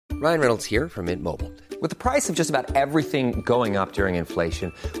Ryan Reynolds here from Mint Mobile. With the price of just about everything going up during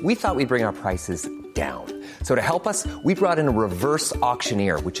inflation, we thought we'd bring our prices down. So to help us, we brought in a reverse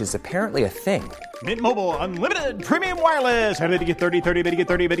auctioneer, which is apparently a thing. Mint Mobile Unlimited Premium Wireless. How to get 30, 30, bit to get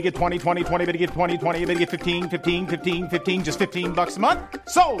 30, bit to get 20, 20, 20, bit to get 20, 20, bit to get 15, 15, 15, 15, just $15 a month?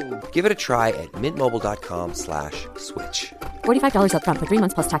 Sold! Give it a try at mintmobile.com/switch. $45 up front for 3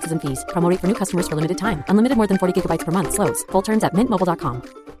 months plus taxes and fees. Promo rate for new customers for limited time. Unlimited more than 40 gigabytes per month. Slows full terms at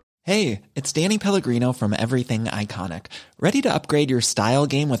mintmobile.com. Hey, it's Danny Pellegrino from Everything Iconic. Ready to upgrade your style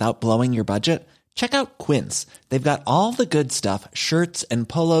game without blowing your budget? Check out Quince. They've got all the good stuff, shirts and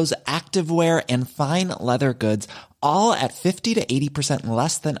polos, activewear, and fine leather goods, all at 50 to 80%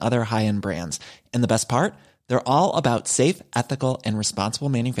 less than other high-end brands. And the best part? They're all about safe, ethical, and responsible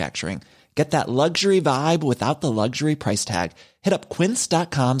manufacturing. Get that luxury vibe without the luxury price tag. Hit up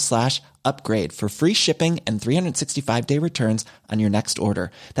quince.com/upgrade for free shipping and 365-day returns on your next order.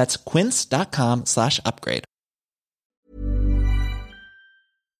 That's quince.com/upgrade.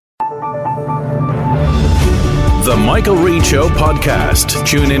 The Michael Reade Show podcast.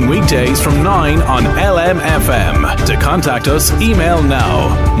 Tune in weekdays from 9 on LMFM. To contact us, email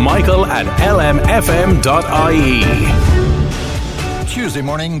now, michael@lmfm.ie. Tuesday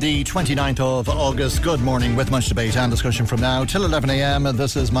morning, the 29th of August. Good morning, with much debate and discussion from now till 11 a.m.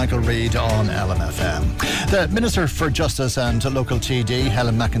 This is Michael Reade on LMFM. The Minister for Justice and Local TD,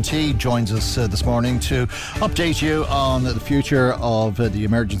 Helen McEntee, joins us this morning to update you on the future of the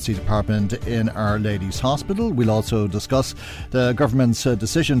emergency department in Our Lady's Hospital. We'll also discuss the government's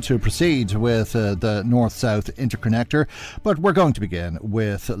decision to proceed with the North-South interconnector. But we're going to begin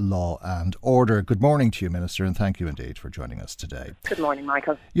with law and order. Good morning to you, Minister, and thank you indeed for joining us today. Good morning,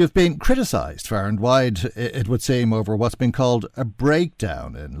 Michael. You've been criticised far and wide, it would seem, over what's been called a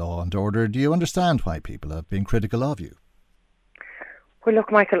breakdown in law and order. Do you understand why people have been critical of you? Well,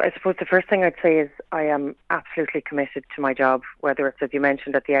 look, Michael, I suppose the first thing I'd say is I am absolutely committed to my job, whether it's, as you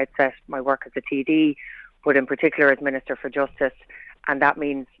mentioned at the outset, my work as a TD, but in particular as Minister for Justice. And that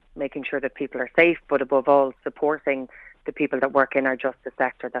means making sure that people are safe, but above all, supporting the people that work in our justice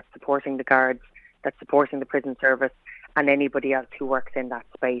sector, that's supporting the guards, that's supporting the prison service, and anybody else who works in that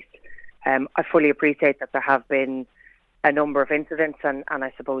space. I fully appreciate that there have been a number of incidents and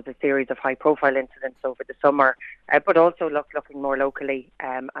I suppose a series of high-profile incidents over the summer, but also looking more locally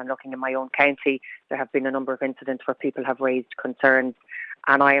and looking in my own county, there have been a number of incidents where people have raised concerns,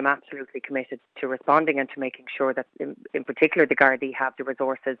 and I am absolutely committed to responding and to making sure that, in particular, the Gardaí have the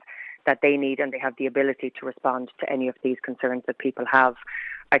resources that they need and they have the ability to respond to any of these concerns that people have.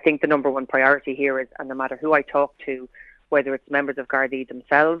 I think the number one priority here is, and no matter who I talk to, whether it's members of Gardaí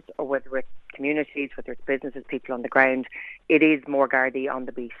themselves or whether it's communities, whether it's businesses, people on the ground, it is more Gardaí on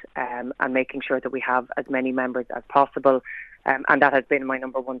the beat and making sure that we have as many members as possible. And that has been my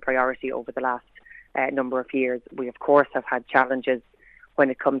number one priority over the last number of years. We, of course, have had challenges when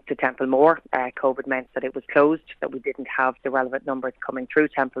it comes to Templemore. COVID meant that it was closed, that we didn't have the relevant numbers coming through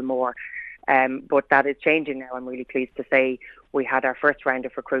Templemore. But that is changing now. I'm really pleased to say we had our first round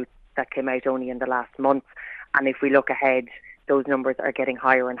of recruits that came out only in the last month. And if we look ahead, those numbers are getting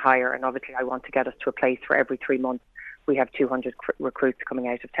higher and higher. And obviously I want to get us to a place where every 3 months we have 200 recruits coming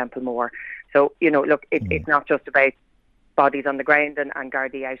out of Templemore. So, look, it's not just about bodies on the ground and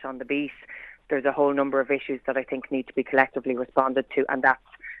Gardaí out on the beat. There's a whole number of issues that I think need to be collectively responded to. And that's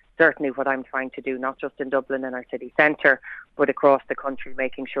certainly what I'm trying to do, not just in Dublin in our city centre, but across the country,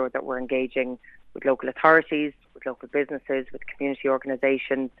 making sure that we're engaging with local authorities, with local businesses, with community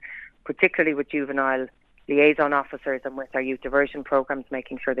organisations, particularly with juvenile liaison officers and with our youth diversion programmes,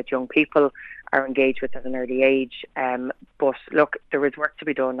 making sure that young people are engaged with at an early age. But look, there is work to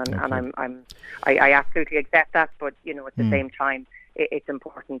be done, and I absolutely accept that. But at the same time, it's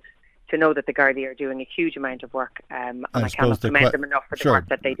important to know that the Gardaí are doing a huge amount of work, and I cannot commend them enough for the work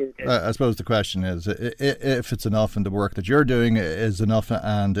that they do. I suppose the question is if it's enough and the work that you're doing is enough,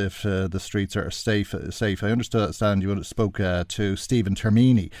 and if the streets are safe. I understand you spoke to Stephen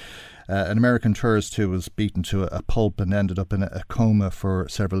Termini, an American tourist who was beaten to a pulp and ended up in a coma for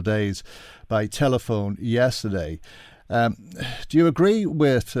several days, by telephone yesterday. Do you agree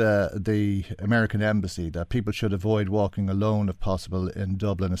with the American embassy that people should avoid walking alone if possible in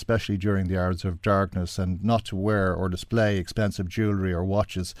Dublin, especially during the hours of darkness, and not to wear or display expensive jewellery or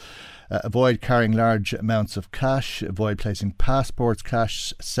watches? Avoid carrying large amounts of cash. Avoid placing passports,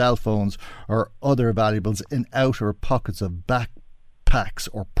 cash, cell phones or other valuables in outer pockets of backpacks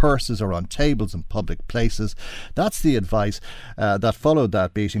or purses or on tables in public places. That's the advice that followed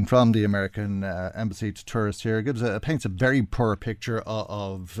that beating from the American embassy to tourists here. It paints a very poor picture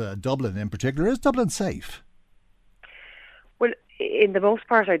of Dublin in particular. Is Dublin safe? Well, in the most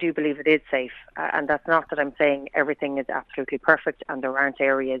part, I do believe it is safe. And that's not that I'm saying everything is absolutely perfect and there aren't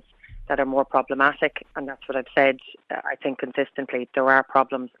areas that are more problematic. And that's what I've said, I think, consistently. There are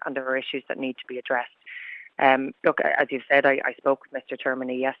problems and there are issues that need to be addressed. Look, as you've said, I spoke with Mr.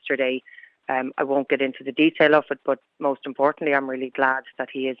 Termini yesterday. I won't get into the detail of it, but most importantly, I'm really glad that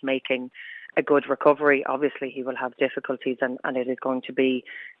he is making a good recovery. Obviously, he will have difficulties and it is going to be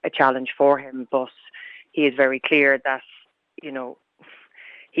a challenge for him, but he is very clear that,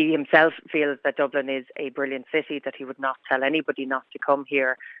 he himself feels that Dublin is a brilliant city, that he would not tell anybody not to come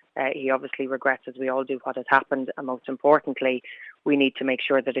here. He obviously regrets, as we all do, what has happened, and most importantly, we need to make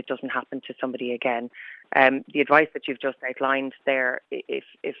sure that it doesn't happen to somebody again. The advice that you've just outlined there,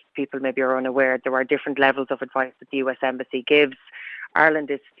 if people maybe are unaware, there are different levels of advice that the US Embassy gives.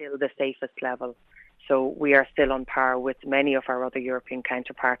 Ireland is still the safest level. So we are still on par with many of our other European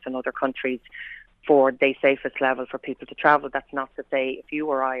counterparts and other countries for the safest level for people to travel. That's not to say if you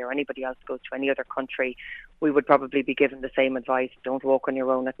or I or anybody else goes to any other country, we would probably be given the same advice. Don't walk on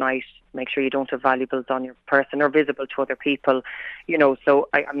your own at night. Make sure you don't have valuables on your person or visible to other people. So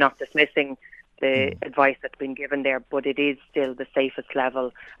I'm not dismissing the advice that's been given there, but it is still the safest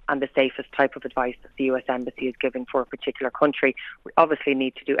level and the safest type of advice that the US Embassy is giving for a particular country. We obviously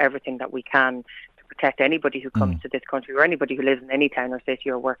need to do everything that we can protect anybody who comes to this country or anybody who lives in any town or city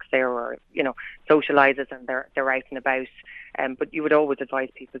or works there or, socialises and they're out and about. But you would always advise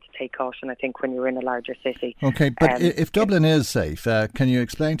people to take caution, I think, when you're in a larger city. Okay, but if Dublin is safe, can you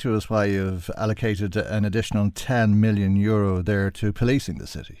explain to us why you've allocated an additional €10 million there to policing the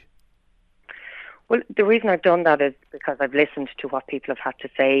city? Well, the reason I've done that is because I've listened to what people have had to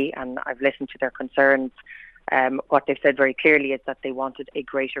say and I've listened to their concerns. What they've said very clearly is that they wanted a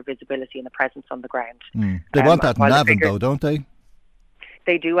greater visibility and a presence on the ground. They want that in Navan, though, don't they?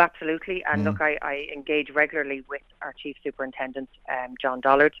 They do, absolutely. And look, I engage regularly with our Chief Superintendent, John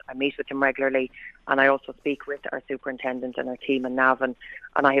Dollard. I meet with him regularly, and I also speak with our Superintendent and our team in Navan.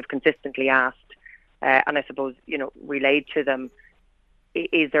 And I have consistently asked, and I suppose, relayed to them,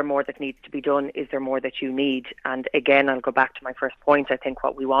 is there more that needs to be done? Is there more that you need? And again, I'll go back to my first point. I think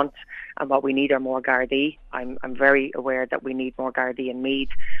what we want and what we need are more Gardaí. I'm very aware that we need more Gardaí in Meath.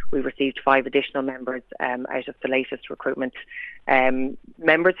 We received 5 additional members out of the latest recruitment.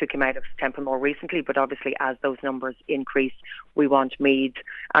 Members who came out of Temple more recently, but obviously as those numbers increase, we want Meath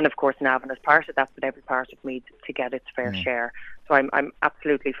and of course Navan as part of that, but every part of Meath to get its fair share. So I'm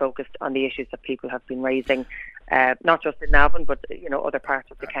absolutely focused on the issues that people have been raising. Not just in Navan, but other parts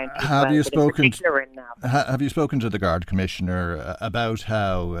of the county. Have you spoken to the Guard Commissioner about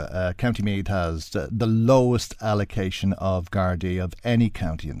how County Meath has the lowest allocation of Gardaí of any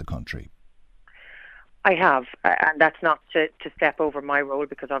county in the country? I have, and that's not to step over my role,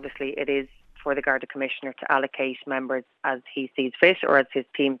 because obviously it is for the Garda Commissioner to allocate members as he sees fit or as his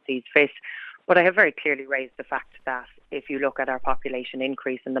team sees fit. But I have very clearly raised the fact that if you look at our population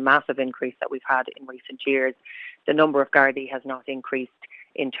increase and the massive increase that we've had in recent years, the number of Gardaí has not increased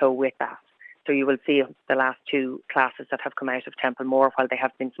in tow with that. So you will see the last 2 classes that have come out of Templemore, while they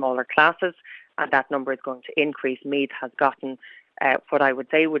have been smaller classes, and that number is going to increase. Meath has gotten what I would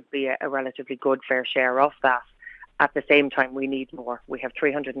say would be a relatively good fair share of that. At the same time, we need more. We have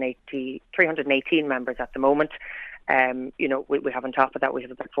 318 members at the moment. We have on top of that, we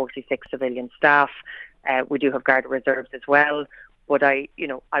have about 46 civilian staff. We do have Garda Reserves as well. But I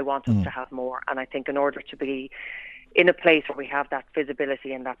want us to have more. And I think in order to be in a place where we have that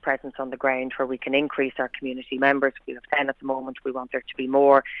visibility and that presence on the ground, where we can increase our community members, we have 10 at the moment, we want there to be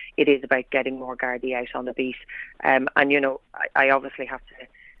more. It is about getting more Gardaí out on the beat. I obviously have to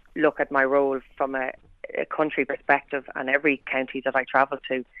look at my role from a country perspective, and every county that I travel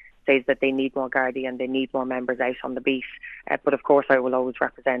to says that they need more Gardaí and they need more members out on the beat. But of course I will always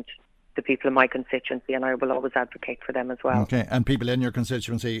represent the people in my constituency and I will always advocate for them as well. Okay, and people in your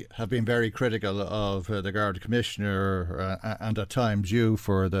constituency have been very critical of the Garda Commissioner and at times you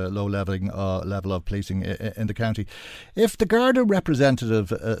for the low level of policing in the county. If the Garda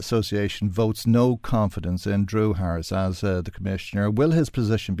Representative Association votes no confidence in Drew Harris as the Commissioner, will his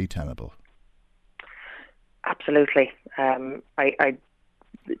position be tenable? Absolutely. I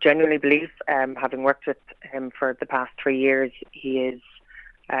genuinely believe, having worked with him for the past 3 years, he's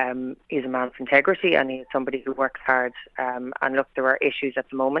a man of integrity and he's somebody who works hard. And look, there are issues at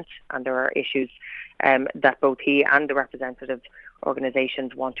the moment, and there are issues that both he and the representative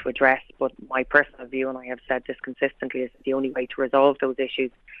organisations want to address. But my personal view, and I have said this consistently, is that the only way to resolve those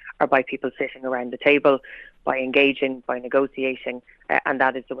issues are by people sitting around the table, by engaging, by negotiating, and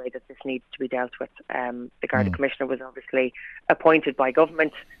that is the way that this needs to be dealt with. The Garda Commissioner was obviously appointed by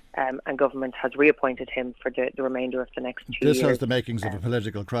government. and government has reappointed him for the remainder of the next 2 years. This has the makings of a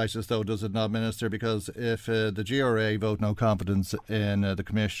political crisis, though, does it not, Minister? Because if the GRA vote no confidence in the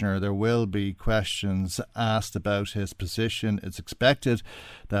Commissioner, there will be questions asked about his position. It's expected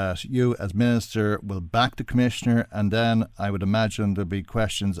that you, as Minister, will back the Commissioner, and then I would imagine there'll be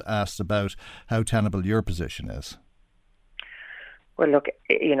questions asked about how tenable your position is. Well, look,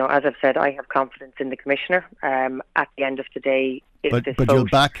 as I've said, I have confidence in the Commissioner. At the end of the day, but you'll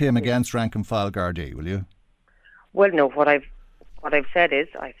back him against rank and file Gardaí, will you? Well, no. What I've said is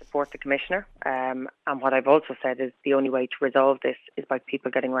I support the Commissioner, and what I've also said is the only way to resolve this is by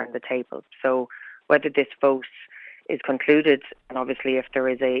people getting around the table. So whether this vote is concluded, and obviously if there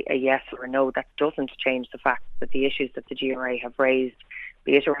is a yes or a no, that doesn't change the fact that the issues that the GRA have raised,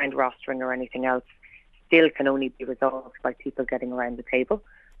 be it around rostering or anything else, still can only be resolved by people getting around the table.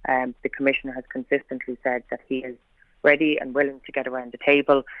 The Commissioner has consistently said that he is ready and willing to get around the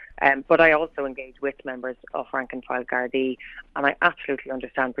table, but I also engage with members of rank and file Gardaí, and I absolutely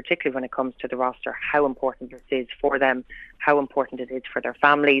understand, particularly when it comes to the roster, how important this is for them, how important it is for their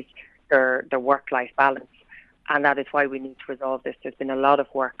families, their work-life balance, and that is why we need to resolve this. There's been a lot of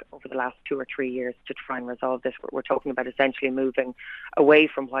work over the last 2 or 3 years to try and resolve this. We're talking about essentially moving away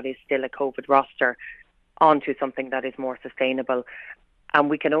from what is still a COVID roster onto something that is more sustainable. And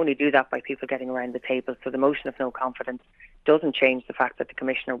we can only do that by people getting around the table. So the motion of no confidence doesn't change the fact that the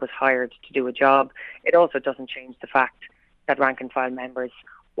Commissioner was hired to do a job. It also doesn't change the fact that rank and file members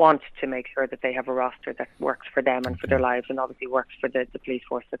want to make sure that they have a roster that works for them and for their lives, and obviously works for the police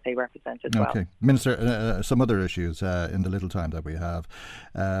force that they represent as well. Okay. Minister, some other issues in the little time that we have.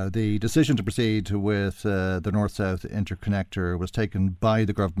 The decision to proceed with the North-South interconnector was taken by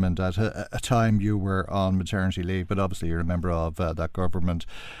the government at a time you were on maternity leave, but obviously you're a member of that government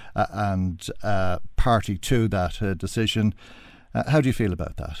and party to that decision. How do you feel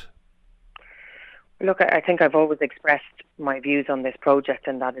about that? Look, I think I've always expressed my views on this project,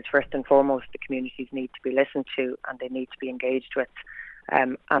 and that is first and foremost the communities need to be listened to and they need to be engaged with.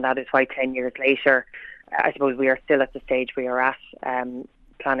 And that is why 10 years later, I suppose we are still at the stage we are at.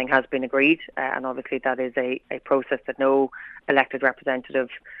 Planning has been agreed, and obviously that is a process that no elected representative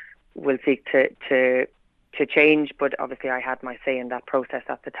will seek to change, but obviously I had my say in that process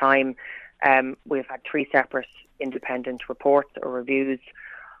at the time. We've had 3 separate independent reports or reviews,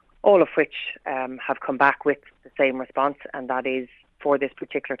 all of which have come back with the same response, and that is for this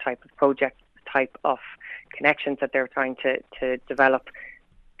particular type of project, type of connections that they're trying to develop,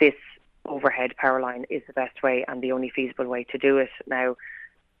 this overhead power line is the best way and the only feasible way to do it. Now,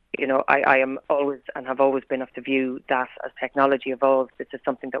 I am always and have always been of the view that as technology evolves, this is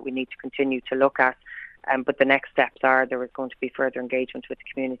something that we need to continue to look at. But the next steps are there is going to be further engagement with the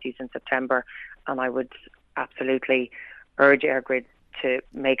communities in September, and I would absolutely urge EirGrid to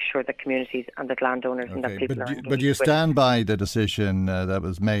make sure that communities and that landowners and that people are engaged. But you stand by the decision that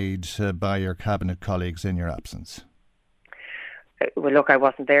was made by your cabinet colleagues in your absence? Well, look, I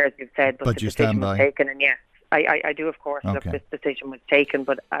wasn't there, as you've said, but the you decision stand by? was taken, and yes, I do, of course. Okay. Look, this decision was taken,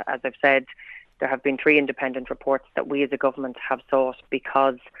 but as I've said, there have been 3 independent reports that we as a government have sought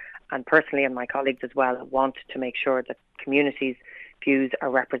because, and personally and my colleagues as well, want to make sure that communities' views are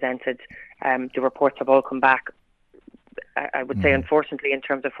represented. The reports have all come back, I would say, unfortunately, in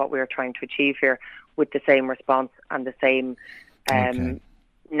terms of what we are trying to achieve here, with the same response and the same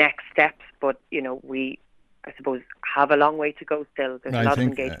next steps. But, we, I suppose, have a long way to go still. There's a lot of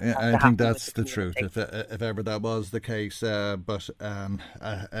engagement. I think that's the truth, if ever that was the case. But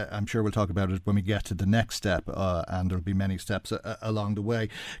I'm sure we'll talk about it when we get to the next step, and there'll be many steps along the way.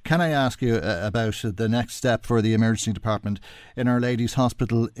 Can I ask you about the next step for the emergency department in Our Lady's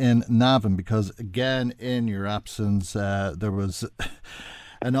Hospital in Navan? Because again, in your absence, there was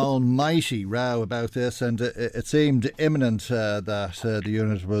an almighty row about this, and it seemed imminent that the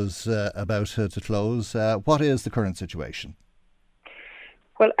unit was about to close. What is the current situation?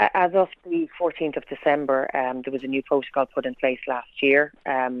 Well, as of the 14th of December, there was a new protocol put in place last year.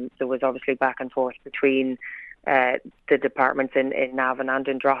 There was obviously back and forth between the departments in Navan and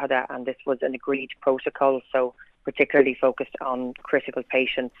in Drogheda, and this was an agreed protocol, so particularly focused on critical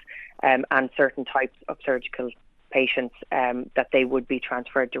patients and certain types of surgical patients, that they would be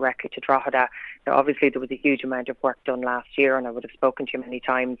transferred directly to Drogheda. Now, obviously, there was a huge amount of work done last year, and I would have spoken to you many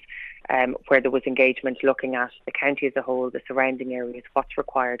times, where there was engagement looking at the county as a whole, the surrounding areas, what's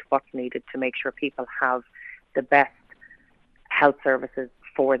required, what's needed to make sure people have the best health services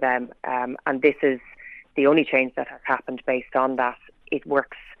for them. And this is the only change that has happened based on that. It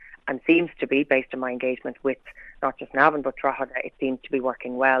works and seems to be, based on my engagement with not just Navan but Drogheda, it seems to be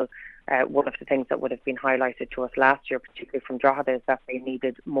working well. one of the things that would have been highlighted to us last year, particularly from Drogheda, is that they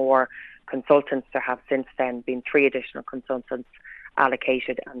needed more consultants. There have since then been 3 additional consultants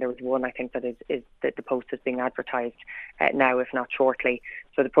allocated, and there was one, I think, that is that the post is being advertised now, if not shortly.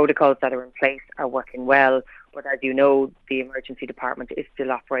 So the protocols that are in place are working well, but as you know, the emergency department is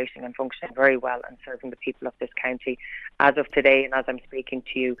still operating and functioning very well and serving the people of this county. As of today, and as I'm speaking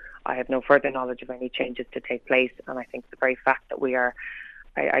to you, I have no further knowledge of any changes to take place, and I think the very fact that we are,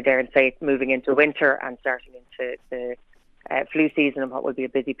 I dare say, moving into winter and starting into the flu season and what will be a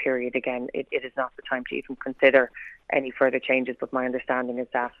busy period again, it is not the time to even consider any further changes. But my understanding is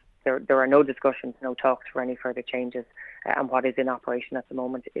that there are no discussions, no talks for any further changes, and what is in operation at the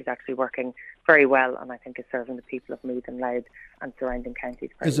moment is actually working very well, and I think is serving the people of Meath and Louth and surrounding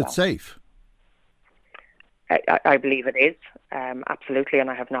counties very well. Is it safe? I believe it is, absolutely, and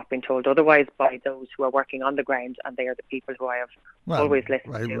I have not been told otherwise by those who are working on the ground, and they are the people who I have always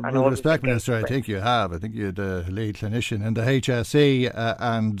listened to. With respect, Minister, I think you have. I think you're the lead clinician in the HSE,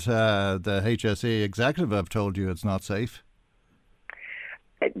 and the HSE executive have told you it's not safe.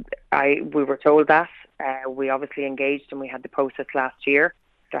 We were told that. We obviously engaged and we had the process last year.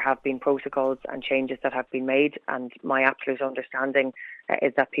 There have been protocols and changes that have been made, and my absolute understanding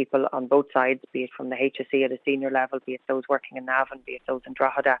is that people on both sides, be it from the HSE at a senior level, be it those working in Navan, be it those in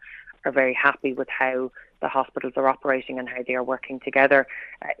Drogheda, are very happy with how the hospitals are operating and how they are working together.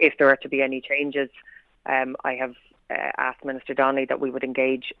 If there are to be any changes, I have asked Minister Donnelly that we would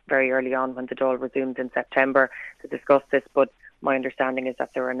engage very early on when the Dáil resumes in September to discuss this, but my understanding is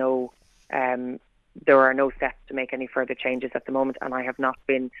that there are no steps to make any further changes at the moment, and I have not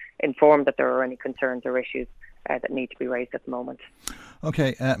been informed that there are any concerns or issues that need to be raised at the moment.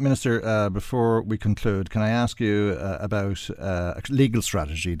 Okay, Minister, before we conclude, can I ask you about a legal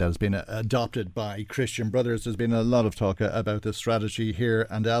strategy that has been adopted by Christian Brothers? There's been a lot of talk about this strategy here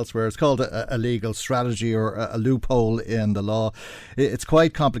and elsewhere. It's called a legal strategy, or a loophole in the law. It's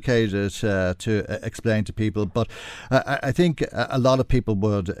quite complicated to explain to people, but I think a lot of people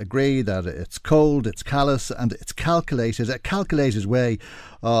would agree that it's cold, it's callous, and it's a calculated way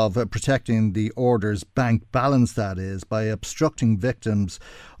of protecting the order's bank balance, that is, by obstructing victims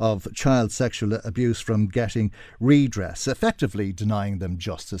of child sexual abuse from getting redress, effectively denying them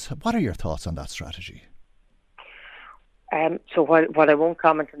justice. What are your thoughts on that strategy? So while I won't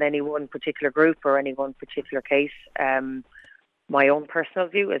comment on any one particular group or any one particular case, my own personal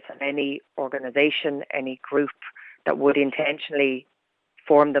view is that any organisation, any group that would intentionally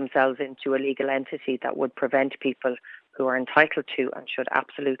form themselves into a legal entity that would prevent people who are entitled to and should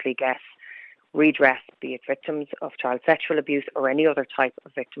absolutely get redress, be it victims of child sexual abuse or any other type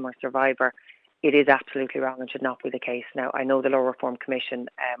of victim or survivor, it is absolutely wrong and should not be the case. Now, I know the Law Reform Commission,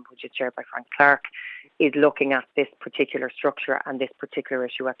 which is chaired by Frank Clark, is looking at this particular structure and this particular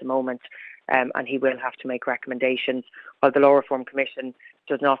issue at the moment, and he will have to make recommendations. While the Law Reform Commission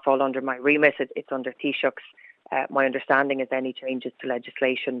does not fall under my remit, it's under Taoiseach's. My understanding is any changes to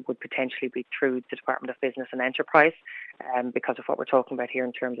legislation would potentially be through the Department of Business and Enterprise, because of what we're talking about here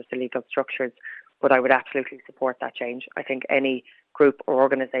in terms of the legal structures. But I would absolutely support that change. I think any group or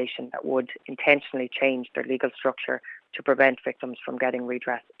organisation that would intentionally change their legal structure to prevent victims from getting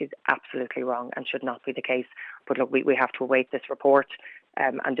redress is absolutely wrong and should not be the case. But look, we have to await this report,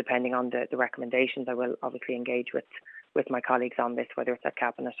 and depending on the recommendations, I will obviously engage with my colleagues on this, whether it's at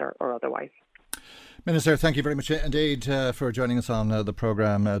Cabinet or otherwise. Minister, thank you very much indeed for joining us on the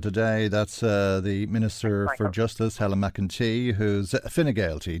programme today. That's the Minister for Justice, Helen McEntee, who's Fine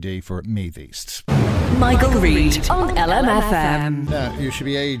Gael TD for Meath East. Michael Reade on LMFM. Now, you should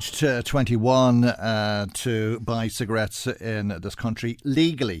be aged 21 to buy cigarettes in this country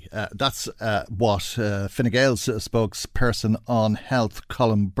legally. That's what Fine Gael's spokesperson on health,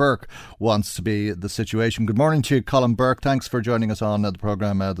 Colin Burke, wants to be the situation. Good morning to you, Colin Burke. Thanks for joining us on the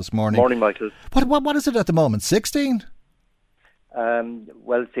programme this morning. Morning, Michael. What is it at the moment? 16?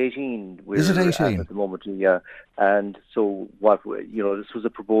 Well, it's 18. Is it 18? At the moment, yeah. And so, this was a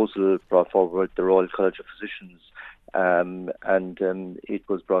proposal brought forward by the Royal College of Physicians, and it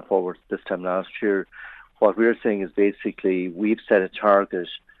was brought forward this time last year. What we're saying is basically we've set a target.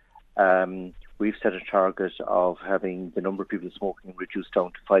 We've set a target of having the number of people smoking reduced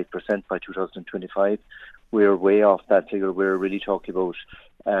down to 5% by 2025. We're way off that figure. We're really talking about,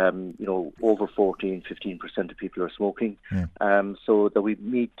 over 14, 15% of people are smoking. Yeah. So that we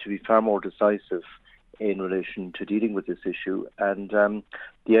need to be far more decisive in relation to dealing with this issue. And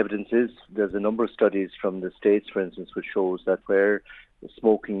the evidence is there's a number of studies from the States, for instance, which shows that where the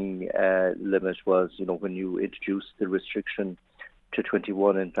smoking limit was, when you introduced the restriction to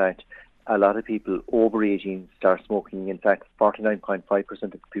 21, in fact, a lot of people over 18 start smoking. In fact, 49.5%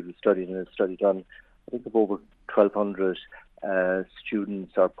 of the people studied in a study done, I think, of over 1,200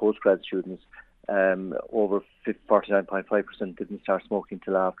 students or postgrad students, over 49.5% didn't start smoking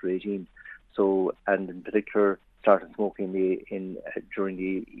till after 18. So, and in particular, started smoking during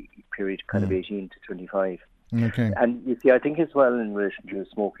the period kind of 18 to 25. Okay. And you see, I think as well in relation to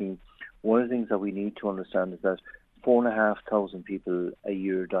smoking, one of the things that we need to understand is that 4,500 people a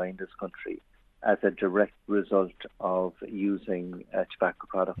year die in this country as a direct result of using tobacco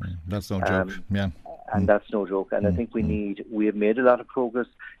products. That's no joke, yeah. And that's no joke. And I think we have made a lot of progress.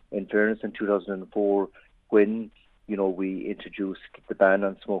 In fairness, in 2004, when we introduced the ban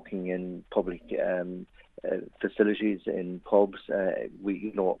on smoking in public facilities, in pubs,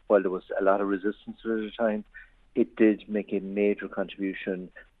 while there was a lot of resistance at the time, it did make a major contribution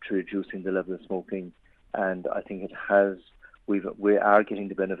to reducing the level of smoking. And I think it has. We are getting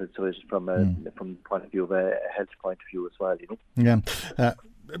the benefits of it from the point of view of a health point of view as well. Yeah.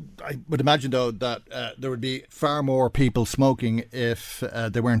 I would imagine though that there would be far more people smoking if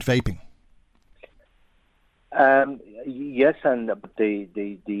they weren't vaping. Yes, and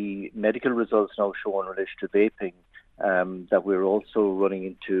the medical results now show in relation to vaping that we're also running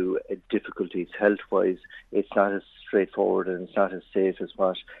into difficulties health-wise. It's not as straightforward and it's not as safe as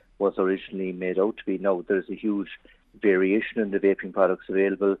what was originally made out to be. Now, there's a huge variation in the vaping products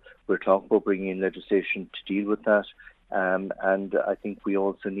available. We're talking about bringing in legislation to deal with that. And I think we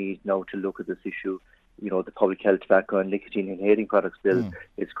also need now to look at this issue. The Public Health Tobacco and Nicotine Inhaling Products Bill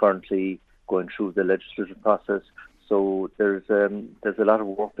is currently going through the legislative process. So there's a lot of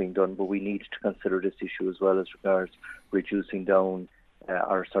work being done, but we need to consider this issue as well as regards increasing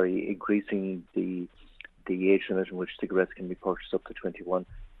the age limit in which cigarettes can be purchased up to 21.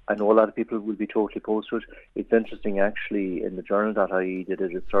 I know a lot of people will be totally opposed to it. It's interesting, actually, in the journal.ie they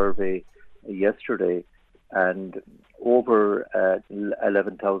did a survey yesterday, and over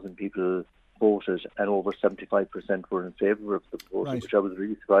 11,000 people voted, and over 75% were in favour of the proposal, which I was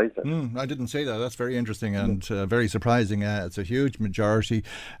really surprised at. I didn't say that. That's very interesting and very surprising. It's a huge majority,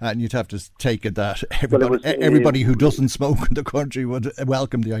 and you'd have to take it that everybody who doesn't smoke in the country would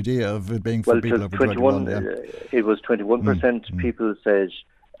welcome the idea of it being for people over 21. It was 21% people said.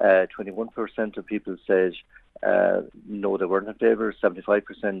 21% of people said no, they weren't in favour.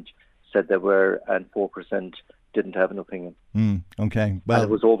 75% said they were, and 4% didn't have an opinion. Okay, well,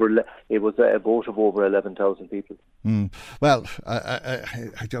 and it was a vote of over 11,000 people. Well,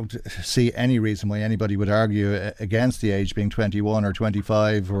 I don't see any reason why anybody would argue against the age being 21 or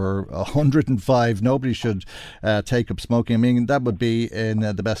 25 or 105. Nobody should take up smoking. I mean, that would be in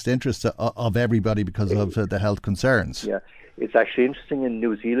the best interest of everybody because of the health concerns. Yeah, it's actually interesting. In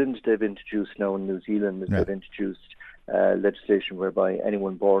New Zealand, they've introduced legislation whereby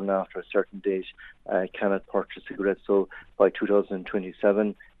anyone born after a certain date cannot purchase cigarettes. So by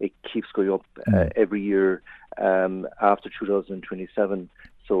 2027, it keeps going up every year after 2027.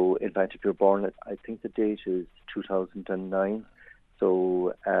 So in fact, if you're born, I think the date is 2009.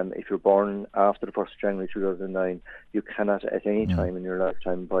 So if you're born after the 1st of January 2009, you cannot at any time in your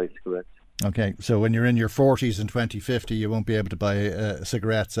lifetime buy cigarettes. Okay, so when you're in your 40s in 2050, you won't be able to buy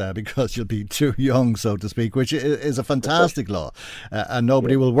cigarettes because you'll be too young, so to speak, which is a fantastic law. And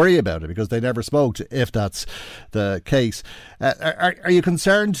nobody will worry about it because they never smoked, if that's the case. Are you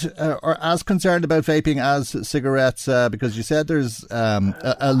concerned or as concerned about vaping as cigarettes? Because you said there's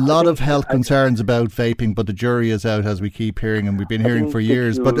a lot of health concerns about vaping, but the jury is out, as we keep hearing, and we've been hearing for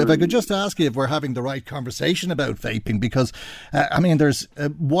years. But if I could just ask you if we're having the right conversation about vaping, because, there's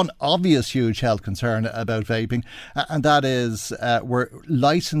one obvious huge health concern about vaping, and that is we're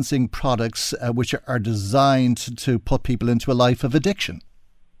licensing products which are designed to put people into a life of addiction.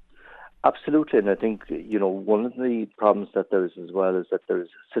 Absolutely, and I think one of the problems that there is as well is that there is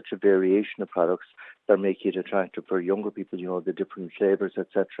such a variation of products that make it attractive for younger people. The different flavours,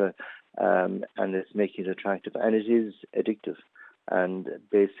 etc., and it's making it attractive, and it is addictive. And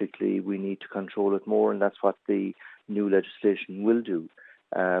basically, we need to control it more, and that's what the new legislation will do.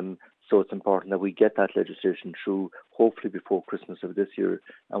 So it's important that we get that legislation through, hopefully before Christmas of this year,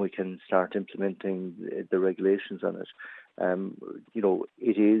 and we can start implementing the regulations on it.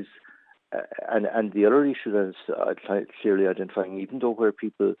 It is, and the other issue that is clearly identifying, even though where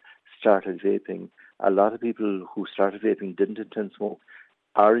people started vaping, a lot of people who started vaping didn't intend to smoke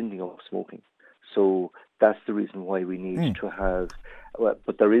are ending up smoking. So that's the reason why we need to have,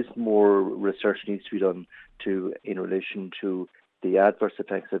 but there is more research needs to be done in relation to the adverse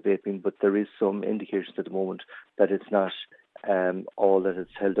effects of vaping, but there is some indications at the moment that it's not all that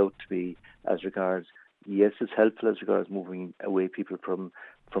it's held out to be as regards, yes, it's helpful as regards moving away people from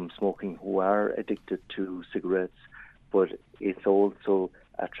from smoking who are addicted to cigarettes, but it's also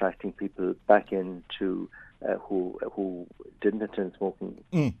attracting people back into who didn't attend smoking.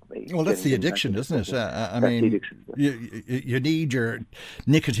 Well, that's the addiction, isn't it? I mean, you need your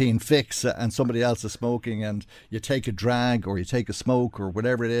nicotine fix and somebody else is smoking, and you take a drag or you take a smoke or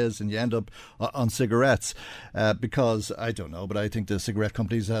whatever it is, and you end up on cigarettes because, I don't know, but I think the cigarette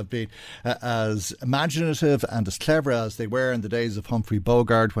companies have been as imaginative and as clever as they were in the days of Humphrey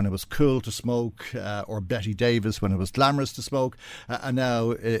Bogart when it was cool to smoke, or Betty Davis when it was glamorous to smoke, and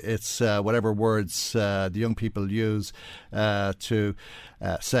now it's whatever words the young people use to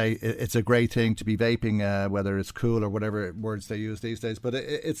say it's a great thing to be vaping, whether it's cool or whatever words they use these days. But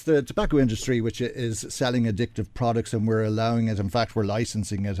it's the tobacco industry which is selling addictive products, and we're allowing it. In fact, we're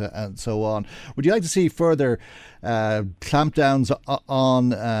licensing it and so on. Would you like to see further clampdowns on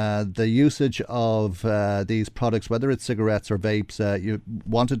the usage of these products, whether it's cigarettes or vapes? You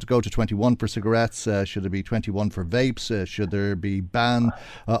wanted to go to 21 for cigarettes. Should it be 21 for vapes? Should there be ban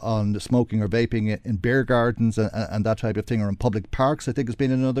on smoking or vaping in beer gardens and that type of thing, or in public parks, I think has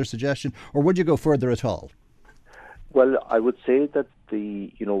been another suggestion? Or would you go further at all? Well, I would say that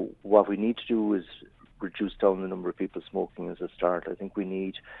what we need to do is reduce down the number of people smoking as a start. I think we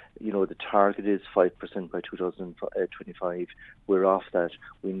need, the target is 5% by 2025. We're off that.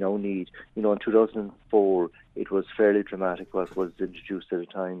 We now need, in 2004, it was fairly dramatic what was introduced at the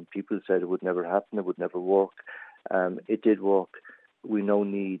time. People said it would never happen, it would never work. It did work. We now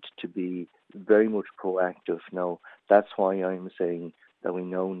need to be very much proactive now. That's why I'm saying that we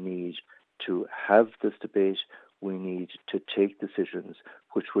now need to have this debate. We need to take decisions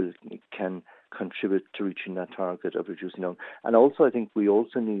which can contribute to reaching that target of reducing down. And also, I think we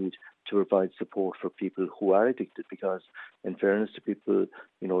also need to provide support for people who are addicted, because in fairness to people,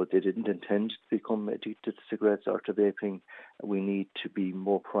 they didn't intend to become addicted to cigarettes or to vaping. We need to be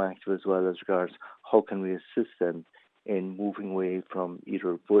more proactive as well as regards how can we assist them in moving away from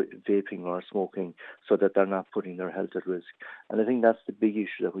either vaping or smoking, so that they're not putting their health at risk. And I think that's the big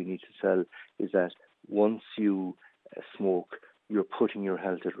issue that we need to sell, is that once you smoke, you're putting your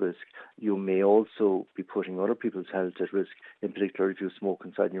health at risk. You may also be putting other people's health at risk, in particular if you smoke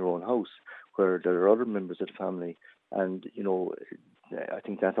inside your own house, where there are other members of the family. And, I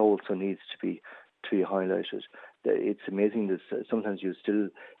think that also needs to be highlighted. It's amazing that sometimes you still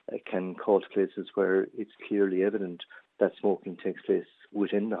can call to places where it's clearly evident that smoking takes place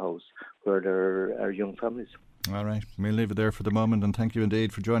within the house, where there are young families. All right, we'll leave it there for the moment, and thank you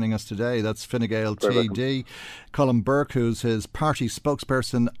indeed for joining us today. That's Fine Gael TD, Colin Burke, who's his party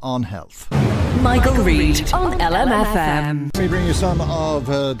spokesperson on health. Michael Reade on LMFM. We bring you some of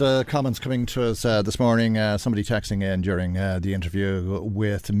the comments coming to us this morning. Somebody texting in during the interview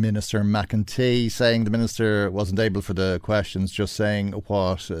with Minister McEntee, saying the Minister wasn't able for the questions, just saying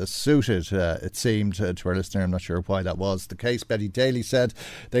what suited, it seemed, to our listener. I'm not sure why that was the case. Betty Daly said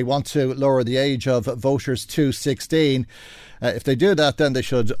they want to lower the age of voters to 16. If they do that, then they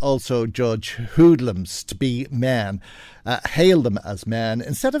should also judge hoodlums to be men, hail them as men,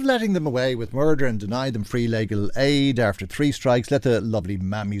 instead of letting them away with murder and deny them free legal aid after 3 strikes. Let the lovely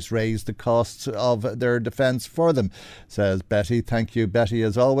mammies raise the costs of their defence for them, says Betty. Thank you, Betty,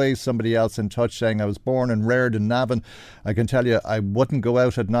 as always. Somebody else in touch saying, I was born and reared in Navan. I can tell you I wouldn't go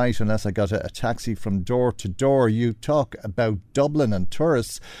out at night unless I got a taxi from door to door. You talk about Dublin and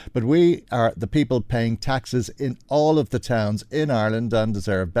tourists, but we are the people paying taxes in all of the towns in Ireland and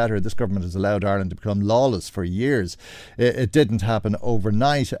deserve better. This government has allowed Ireland to become lawless for years. It didn't happen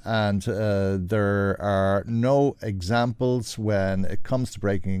overnight, and there are no examples when it comes to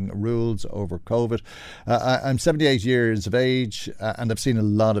breaking rules over COVID. I'm 78 years of age and I've seen a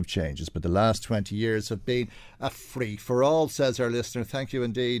lot of changes, but the last 20 years have been a free-for-all, says our listener. Thank you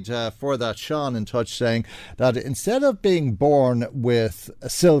indeed for that. Sean in touch saying that instead of being born with a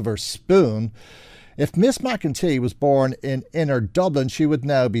silver spoon, if Miss McEntee was born in inner Dublin, she would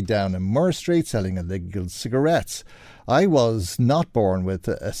now be down in Moore Street selling illegal cigarettes. I was not born with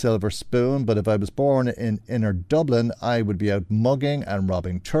a silver spoon, but if I was born in inner Dublin, I would be out mugging and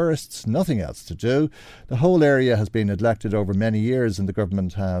robbing tourists. Nothing else to do. The whole area has been neglected over many years, and the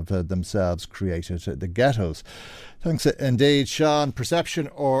government have themselves created the ghettos. Thanks indeed, Sean. Perception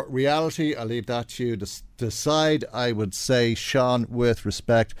or reality? I'll leave that to you to decide. I would say, Sean, with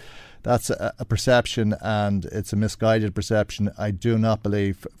respect, that's a perception, and it's a misguided perception. I do not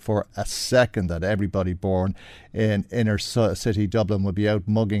believe for a second that everybody born in inner city Dublin would be out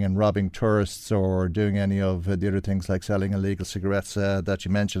mugging and robbing tourists or doing any of the other things like selling illegal cigarettes that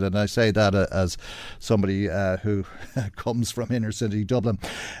you mentioned. And I say that as somebody who comes from inner city Dublin.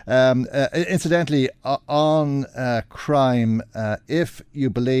 Incidentally, on crime, if you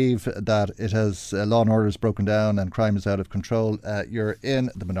believe that it has law and order is broken down and crime is out of control, you're in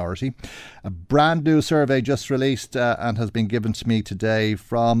the minority. A brand new survey just released and has been given to me today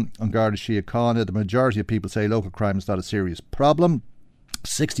from An Garda Síochána. The majority of people say local crime is not a serious problem.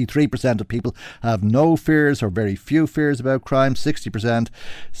 63% of people have no fears or very few fears about crime. 60%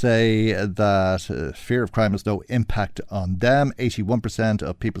 say that fear of crime has no impact on them. 81%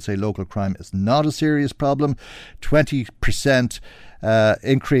 of people say local crime is not a serious problem. 20%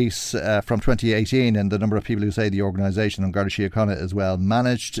 increase from 2018 in the number of people who say the organisation on Garda Síochána is well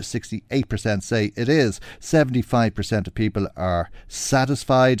managed. 68% say it is. 75% of people are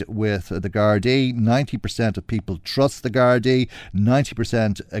satisfied with the Gardaí. 90% of people trust the Gardaí.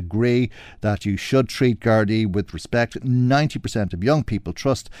 90% agree that you should treat Gardaí with respect. 90% of young people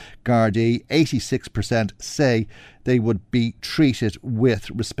trust Gardaí. 86% say they would be treated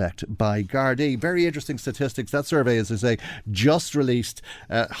with respect by Gardaí. Very interesting statistics. That survey, as I say, just released,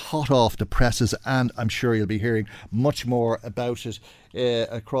 hot off the presses, and I'm sure you'll be hearing much more about it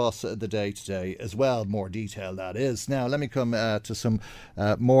across the day today as well. More detail, that is. Now, let me come to some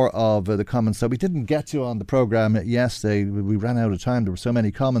more of the comments that we didn't get to on the programme yesterday. We ran out of time. There were so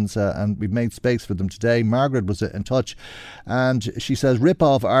many comments and we've made space for them today. Margaret was in touch and she says, Rip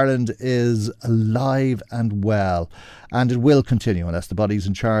Off Ireland is alive and well, and it will continue unless the bodies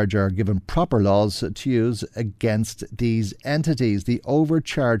in charge are given proper laws to use against these entities. The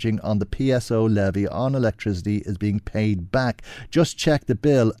overcharging on the PSO levy on electricity is being paid back. Just check the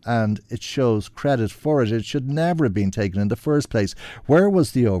bill and it shows credit for it. It should never have been taken in the first place. Where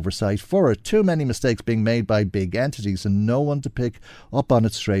was the oversight for it? Too many mistakes being made by big entities and no one to pick up on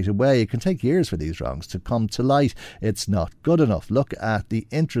it straight away. It can take years for these wrongs to come to light. It's not good enough. Look at the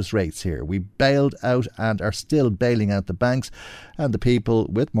interest rates here. We bailed out and are still bailing out the banks, and the people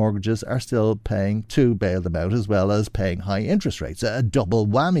with mortgages are still paying to bail them out, as well as paying high interest rates. A double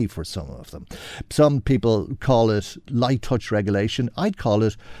whammy for some of them. Some people call it light touch regulation. I'd call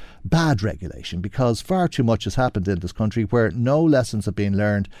it bad regulation, because far too much has happened in this country where no lessons have been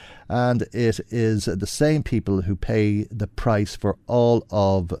learned, and it is the same people who pay the price for all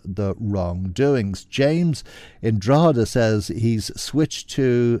of the wrongdoings. James in Drogheda says he's switched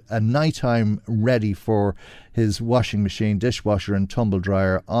to a nighttime ready for his washing machine, dishwasher and tumble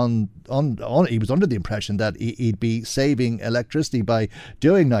dryer. He was under the impression that he'd be saving electricity by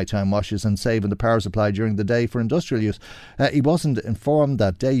doing nighttime washes and saving the power supply during the day for industrial use. He wasn't informed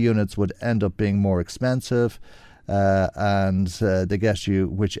that day units would end up being more expensive, and they get you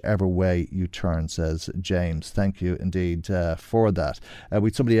whichever way you turn, says James. Thank you indeed for that.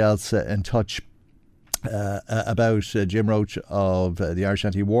 With somebody else in touch about Jim Roach of the Irish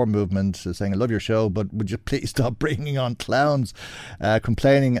Anti-War Movement, saying, I love your show, but would you please stop bringing on clowns?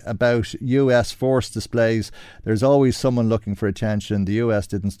 Complaining about US force displays. There's always someone looking for attention. The US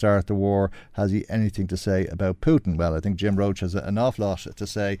didn't start the war. Has he anything to say about Putin? Well, I think Jim Roach has an awful lot to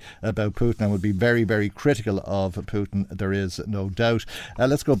say about Putin and would be very, very critical of Putin. There is no doubt.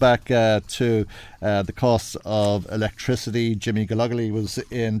 Let's go back to the costs of electricity. Jimmy Gallogly was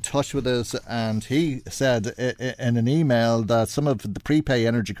in touch with us and he said in an email that some of the prepay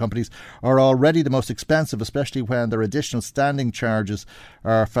energy companies are already the most expensive, especially when their additional standing charges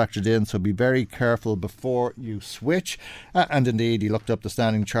are factored in, so be very careful before you switch. And indeed, he looked up the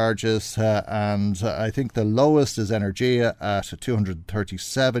standing charges and I think the lowest is Energia at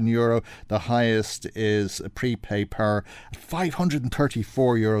 €237. The highest is prepay power at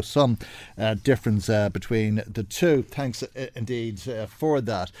 €534. Some difference between the two. Thanks indeed for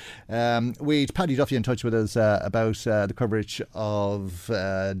that. We'd Paddy Duffy in touch with us about the coverage of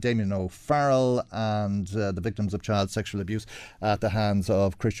Damien O'Farrell and the victims of child sexual abuse at the hands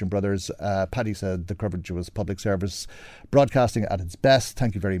of Christian Brothers. Paddy said the coverage was public service broadcasting at its best.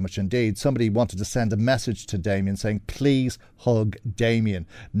 Thank you very much indeed. Somebody wanted to send a message to Damien saying, please hug Damien.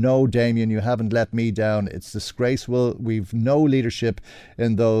 No, Damien, you haven't let me down. It's disgraceful. We've no leadership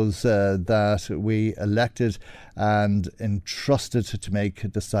in those that we elected and entrusted to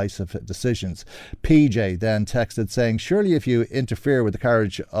make decisive decisions. PJ then texted saying, surely if you interfere with the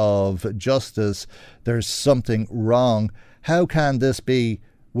carriage of justice, there's something wrong. How can this be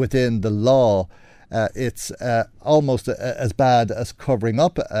within the law? It's almost as bad as covering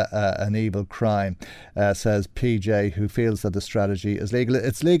up an evil crime, says PJ, who feels that the strategy is legal.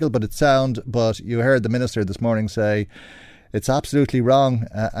 It's legal, but it's sound. But you heard the minister this morning say It's absolutely wrong,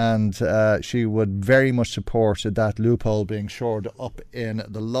 and she would very much support that loophole being shored up in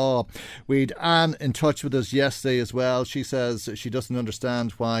the law. We'd Anne in touch with us yesterday as well. She says she doesn't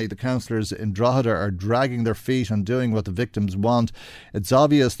understand why the councillors in Drogheda are dragging their feet and doing what the victims want. It's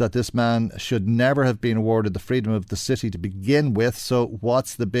obvious that this man should never have been awarded the freedom of the city to begin with, so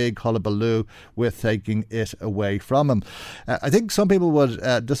what's the big hullabaloo with taking it away from him? I think some people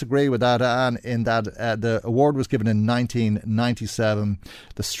would disagree with that, Anne, in that the award was given in 1997.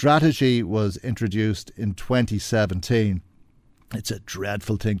 The strategy was introduced in 2017. It's a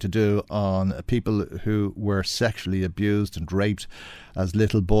dreadful thing to do on people who were sexually abused and raped as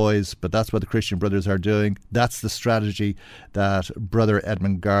little boys, but that's what the Christian Brothers are doing. That's the strategy that Brother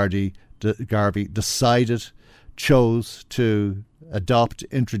Edmund Garvey chose to adopt,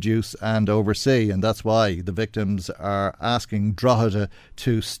 introduce and oversee, and that's why the victims are asking Drogheda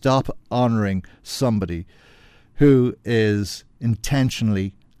to stop honouring somebody who is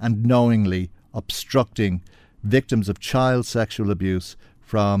intentionally and knowingly obstructing victims of child sexual abuse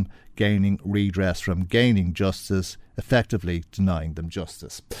from gaining redress, from gaining justice, effectively denying them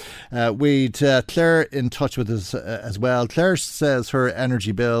justice. We'd Claire in touch with us as well. Claire says her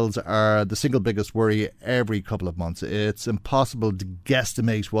energy bills are the single biggest worry every couple of months. It's impossible to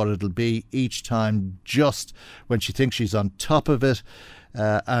guesstimate what it'll be each time, just when she thinks she's on top of it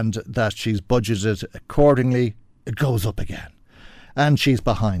and that she's budgeted accordingly, it goes up again. And she's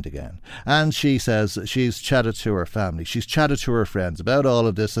behind again. And she says she's chatted to her family, she's chatted to her friends about all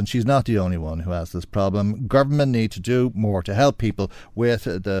of this, and she's not the only one who has this problem. Government need to do more to help people with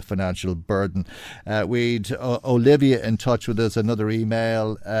the financial burden. We'd Olivia in touch with us, another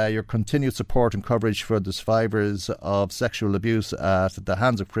email. Your continued support and coverage for the survivors of sexual abuse at the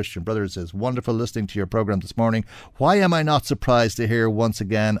hands of Christian Brothers is wonderful. Listening to your programme this morning, why am I not surprised to hear once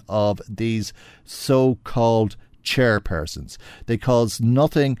again of these so-called chairpersons? They cause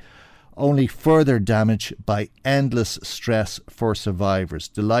nothing, only further damage by endless stress for survivors.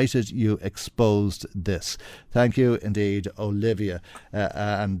 Delighted you exposed this. Thank you indeed, Olivia.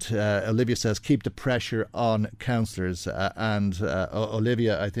 And Olivia says keep the pressure on councillors. And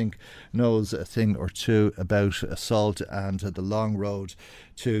Olivia, I think, knows a thing or two about assault and the long road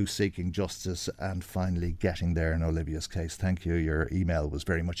to seeking justice and finally getting there in Olivia's case. Thank you. Your email was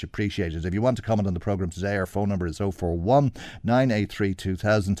very much appreciated. If you want to comment on the programme today, our phone number is 041 983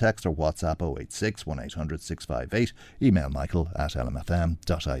 2000. Text or WhatsApp 086 1800 658. Email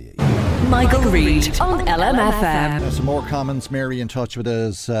michael@lmfm.ie. Michael Reade on LMFM. Some more comments. Mary in touch with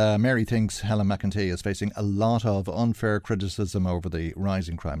us. Mary thinks Helen McEntee is facing a lot of unfair criticism over the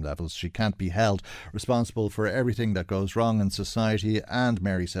rising crime levels. She can't be held responsible for everything that goes wrong in society, and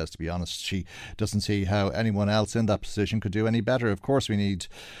Mary says, to be honest, she doesn't see how anyone else in that position could do any better. Of course, we need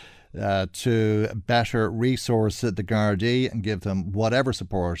to better resource the Gardaí and give them whatever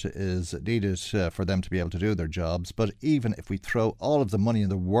support is needed for them to be able to do their jobs. But even if we throw all of the money in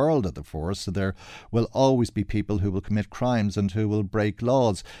the world at the force, there will always be people who will commit crimes and who will break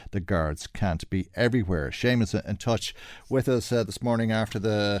laws. The guards can't be everywhere. Seamus in touch with us this morning after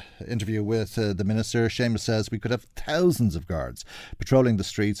the interview with the Minister. Seamus says we could have thousands of guards patrolling the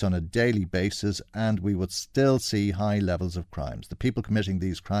streets on a daily basis and we would still see high levels of crimes. The people committing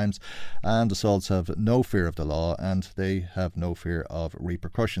these crimes and assaults have no fear of the law and they have no fear of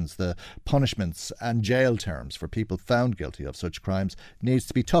repercussions. The punishments and jail terms for people found guilty of such crimes needs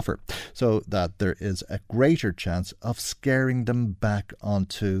to be tougher so that there is a greater chance of scaring them back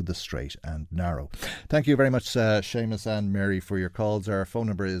onto the straight and narrow. Thank you very much, Seamus and Mary, for your calls. Our phone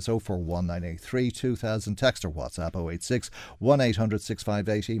number is 041 983 2000. Text or WhatsApp 086 1800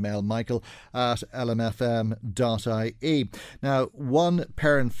 658. Email michael@lmfm.ie. Now, one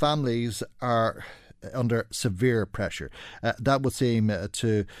parent families are under severe pressure. That would seem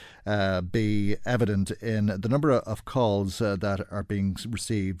to be evident in the number of calls that are being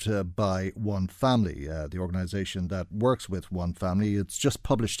received by One Family, the organisation that works with One Family. It's just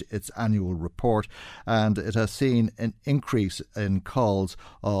published its annual report and it has seen an increase in calls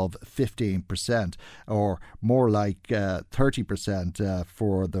of 15%, or more like 30%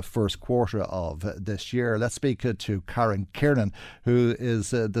 for the first quarter of this year. Let's speak to Karen Kiernan, who is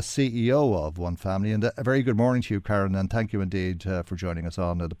the CEO of One Family. And a very good morning to you, Karen, and thank you indeed for joining us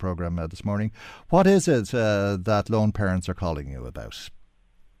on the programme this morning. What is it that lone parents are calling you about?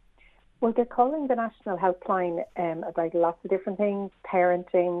 Well, they're calling the National Helpline about lots of different things: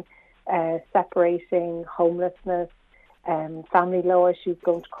 parenting, separating, homelessness, family law issues,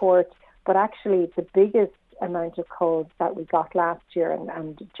 going to court. But actually, the biggest amount of calls that we got last year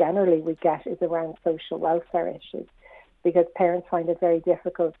and generally we get is around social welfare issues, because parents find it very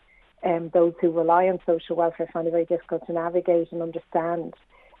difficult those who rely on social welfare find it very difficult to navigate and understand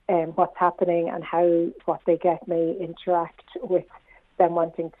what's happening and how what they get may interact with them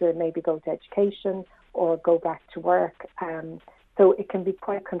wanting to maybe go to education or go back to work. So it can be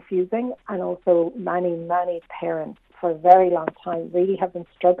quite confusing, and also many parents for a very long time really have been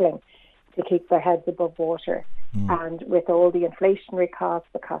struggling to keep their heads above water. And with all the inflationary costs,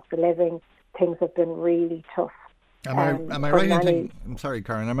 the cost of living, things have been really tough. Am I right in thinking, I'm sorry,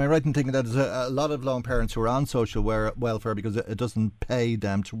 Karen, am I right in thinking that there's a lot of lone parents who are on social welfare because it doesn't pay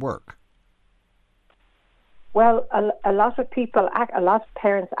them to work? Well, a lot of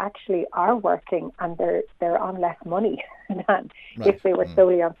parents actually are working, and they're on less money than if they were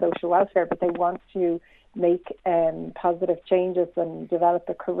solely on social welfare, but they want to make positive changes and develop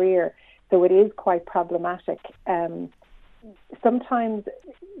a career. So it is quite problematic. Sometimes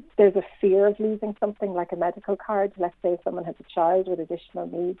there's a fear of losing something like a medical card. Let's say someone has a child with additional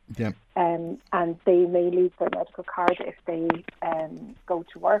needs, and they may lose their medical card if they go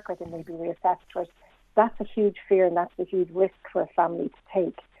to work, or they may be reassessed for it. That's a huge fear, and that's a huge risk for a family to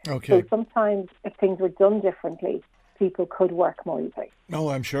take. Okay. So sometimes if things were done differently, people could work more easily. Oh,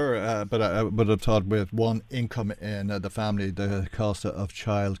 I'm sure, but I would have thought with one income in the family, the cost of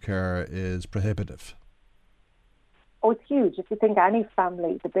childcare is prohibitive. Oh, it's huge. If you think any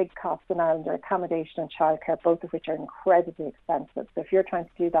family, the big costs in Ireland are accommodation and childcare, both of which are incredibly expensive. So if you're trying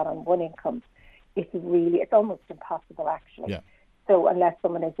to do that on one income, it's almost impossible, actually. Yeah. So unless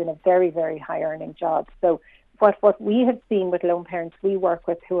someone is in a very, very high earning job. So what we have seen with lone parents we work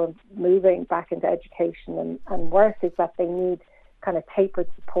with who are moving back into education and work is that they need kind of tapered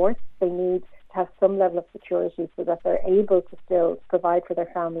support. They need to have some level of security so that they're able to still provide for their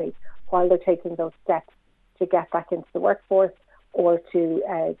family while they're taking those steps to get back into the workforce, or to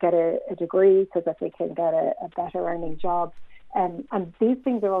get a degree so that they can get a better earning job. And these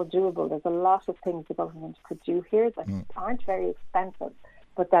things are all doable. There's a lot of things the government could do here that aren't very expensive,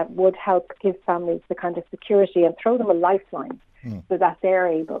 but that would help give families the kind of security and throw them a lifeline so that they're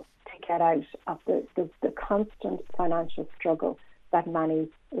able to get out of the constant financial struggle that many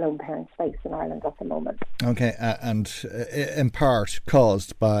lone parents face in Ireland at the moment. Okay, and in part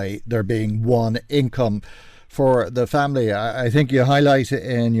caused by there being one income for the family. I think you highlight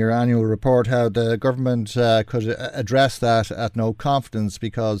in your annual report how the government could address that at no confidence,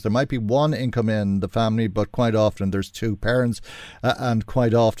 because there might be one income in the family, but quite often there's two parents, and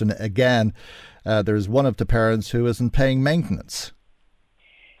quite often again there's one of the parents who isn't paying maintenance.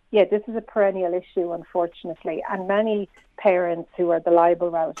 Yeah, this is a perennial issue, unfortunately, and many parents who are the liable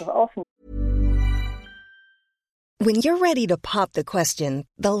relative often. When you're ready to pop the question,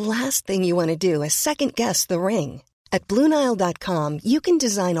 the last thing you want to do is second-guess the ring. At BlueNile.com, you can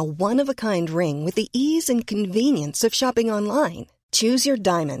design a one-of-a-kind ring with the ease and convenience of shopping online. Choose your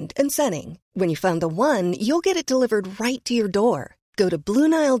diamond and setting. When you find the one, you'll get it delivered right to your door. Go to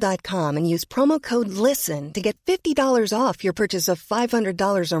BlueNile.com and use promo code LISTEN to get $50 off your purchase of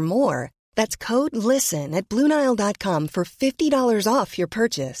 $500 or more. That's code LISTEN at BlueNile.com for $50 off your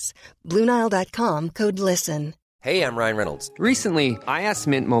purchase. BlueNile.com, code LISTEN. Hey, I'm Ryan Reynolds. Recently, I asked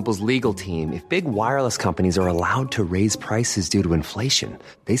Mint Mobile's legal team if big wireless companies are allowed to raise prices due to inflation.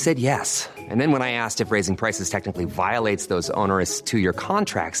 They said yes. And then when I asked if raising prices technically violates those onerous two-year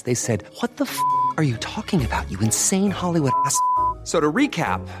contracts, they said, "What the f*** are you talking about, you insane Hollywood ass?" So to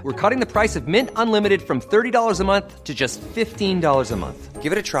recap, we're cutting the price of Mint Unlimited from $30 a month to just $15 a month.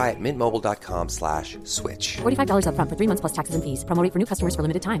 Give it a try at mintmobile.com/switch. $45 up front for 3 months plus taxes and fees. Promo rate for new customers for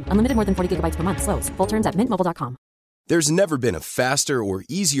limited time. Unlimited more than 40 gigabytes per month. Slows full terms at mintmobile.com. There's never been a faster or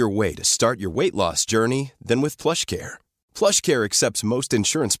easier way to start your weight loss journey than with PlushCare. PlushCare accepts most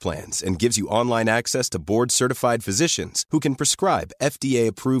insurance plans and gives you online access to board-certified physicians who can prescribe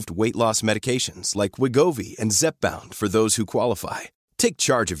FDA-approved weight loss medications like Wegovy and Zepbound for those who qualify. Take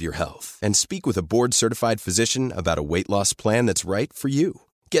charge of your health and speak with a board-certified physician about a weight loss plan that's right for you.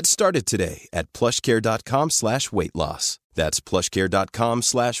 Get started today at plushcare.com/weight loss. That's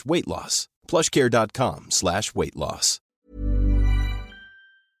plushcare.com/weight loss. plushcare.com/weight loss.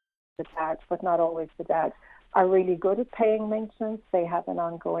 The dads, but not always the dads, are really good at paying maintenance. They have an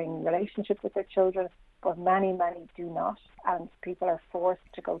ongoing relationship with their children, but many do not. And people are forced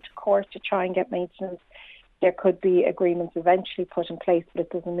to go to court to try and get maintenance. There could be agreements eventually put in place, but it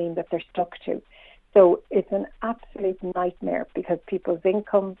doesn't mean that they're stuck to. So it's an absolute nightmare because people's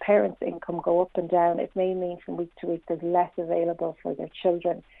income, parents' income go up and down. It may mean from week to week there's less available for their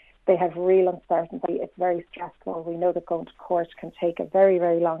children. They have real uncertainty. It's very stressful. We know that going to court can take a very,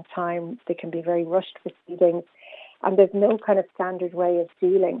 very long time. They can be very rushed proceedings. And there's no kind of standard way of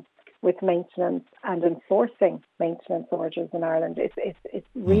dealing with maintenance and enforcing maintenance orders in Ireland. It's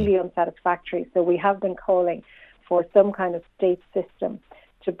really unsatisfactory. So we have been calling for some kind of state system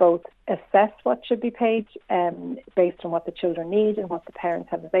to both assess what should be paid based on what the children need and what the parents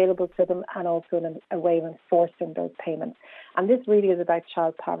have available to them, and also in a way of enforcing those payments. And this really is about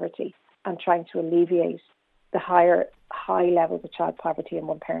child poverty and trying to alleviate the high levels of child poverty in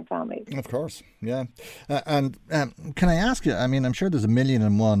one-parent families. Of course, yeah. And can I ask you, I mean, I'm sure there's a million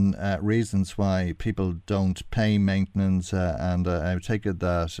and one reasons why people don't pay maintenance, and I would take it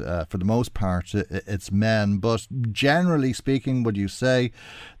that for the most part it's men, but generally speaking, would you say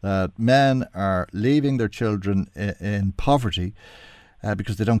that men are leaving their children in poverty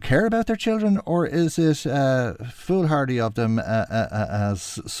because they don't care about their children, or is it foolhardy of them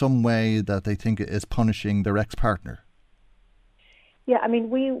as some way that they think is punishing their ex-partner? Yeah, I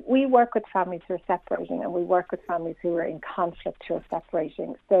mean, we work with families who are separating, and we work with families who are in conflict who are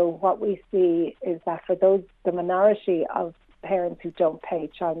separating. So what we see is that for the minority of parents who don't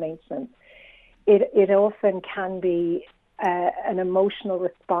pay child maintenance, it often can be an emotional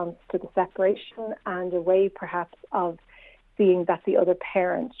response to the separation, and a way perhaps of seeing that the other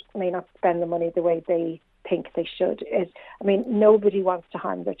parent may not spend the money the way they think they should. I mean, nobody wants to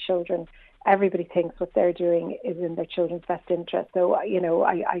harm their children. Everybody thinks what they're doing is in their children's best interest. So,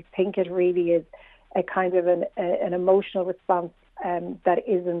 I think it really is a kind of an emotional response that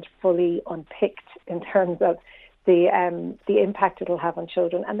isn't fully unpicked in terms of the impact it'll have on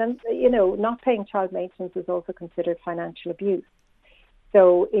children. And then, not paying child maintenance is also considered financial abuse.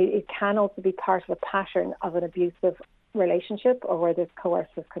 So it can also be part of a pattern of an abusive relationship, or where there's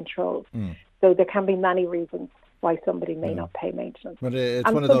coercive control. So there can be many reasons why somebody may not pay maintenance. But it's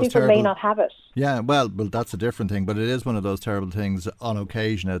and one of some those people terrible... may not have it. Yeah, well, that's a different thing, but it is one of those terrible things, on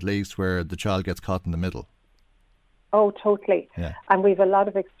occasion at least, where the child gets caught in the middle. Oh, totally. Yeah. And we've a lot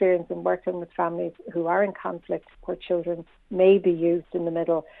of experience in working with families who are in conflict, where children may be used in the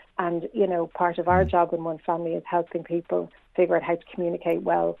middle. And, part of our job in one family is helping people figure out how to communicate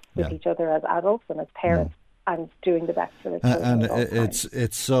well with each other as adults and as parents. And doing the best for the children. And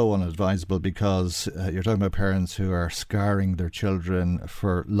it's so unadvisable, because you're talking about parents who are scarring their children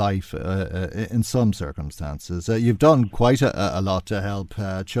for life in some circumstances. You've done quite a lot to help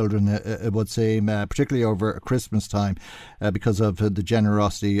children, it would seem, particularly over Christmas time, because of the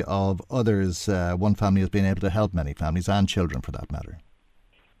generosity of others. One family has been able to help many families, and children for that matter.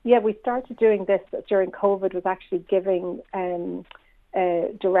 Yeah, we started doing this during COVID, was actually giving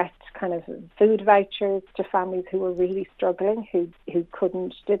direct kind of food vouchers to families who were really struggling, who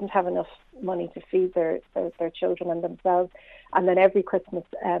didn't have enough money to feed their children and themselves. And then every Christmas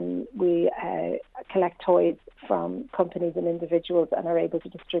we collect toys from companies and individuals and are able to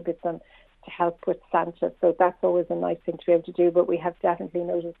distribute them to help with Santa. So that's always a nice thing to be able to do, but we have definitely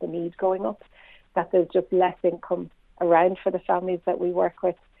noticed the need going up, that there's just less income around for the families that we work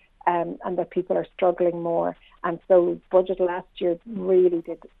with. And that people are struggling more. And so budget last year really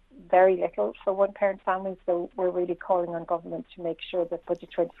did very little for one-parent families. So we're really calling on government to make sure that Budget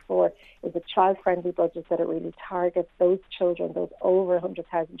 24 is a child-friendly budget, that it really targets those children, those over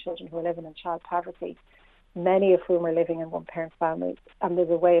 100,000 children who are living in child poverty, many of whom are living in one-parent families. And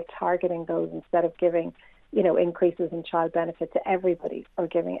there's a way of targeting those, instead of giving increases in child benefit to everybody or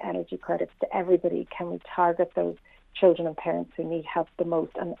giving energy credits to everybody. Can we target those children and parents who need help the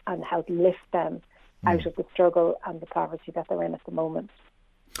most, and help lift them out of the struggle and the poverty that they're in at the moment?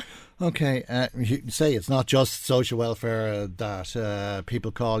 Okay, you say it's not just social welfare that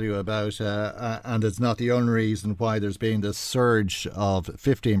people call you about, and it's not the only reason why there's been this surge of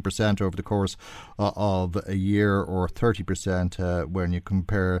 15% over the course of a year, or 30% when you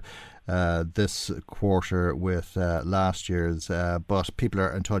compare this quarter with last year's, but people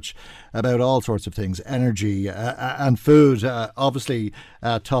are in touch about all sorts of things, energy and food. Obviously,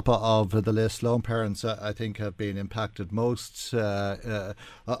 top of the list, lone parents, I think, have been impacted most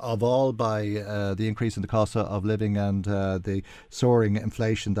of all by the increase in the cost of living and the soaring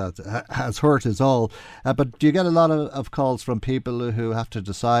inflation that has hurt us all. But do you get a lot of calls from people who have to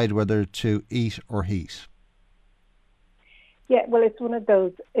decide whether to eat or heat? Yeah, well, it's one of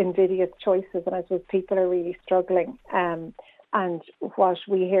those invidious choices, and I suppose people are really struggling. And what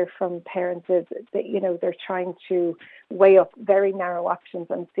we hear from parents is that, they're trying to weigh up very narrow options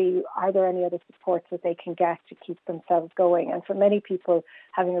and see, are there any other supports that they can get to keep themselves going? And for many people,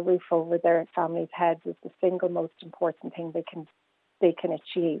 having a roof over their family's heads is the single most important thing they can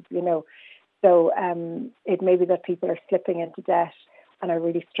achieve, So it may be that people are slipping into debt and are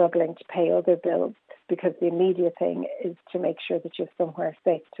really struggling to pay other bills, because the immediate thing is to make sure that you have somewhere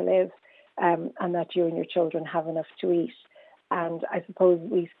safe to live, and that you and your children have enough to eat. And I suppose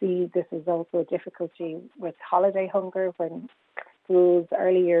we see this is also a difficulty with holiday hunger when schools,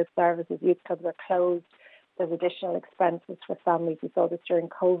 early years services, youth clubs are closed. There's additional expenses for families. We saw this during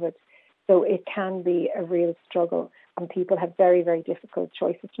COVID. So it can be a real struggle, and people have very, very difficult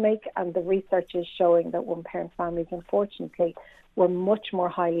choices to make. And the research is showing that one-parent families, unfortunately, were much more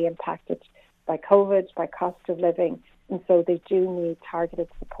highly impacted by COVID, by cost of living. And so they do need targeted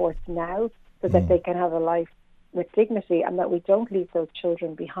support now so that they can have a life with dignity and that we don't leave those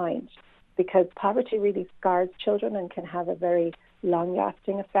children behind. Because poverty really scars children and can have a very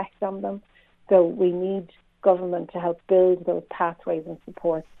long-lasting effect on them. So we need government to help build those pathways and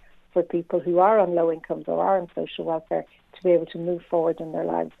supports for people who are on low incomes or are on social welfare to be able to move forward in their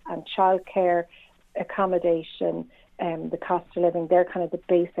lives. And childcare, accommodation, the cost of living, they're kind of the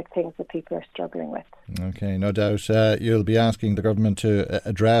basic things that people are struggling with. Okay, no doubt. You'll be asking the government to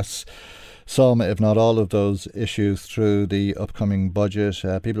address some, if not all, of those issues through the upcoming budget.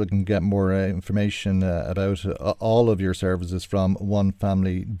 People can get more information about all of your services from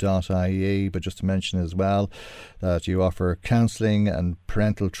onefamily.ie. But just to mention as well that you offer counselling and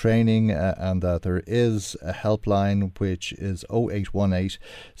parental training, and that there is a helpline which is 0818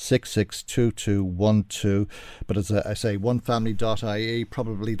 662212. But as I say, onefamily.ie,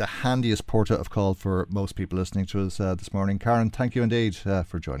 probably the handiest port of call for most people listening to us this morning. Karen, thank you indeed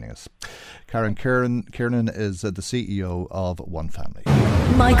for joining us. Karen Kiernan is the CEO of One Family.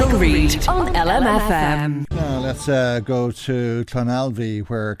 Michael Reade on LMFM. Now let's go to Clonalvey,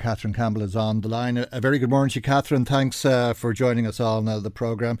 where Catherine Campbell is on the line. A very good morning to you, Catherine. Thanks for joining us on the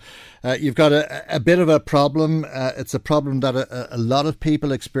programme. You've got a bit of a problem. It's a problem that a lot of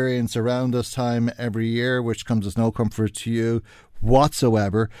people experience around this time every year, which comes as no comfort to you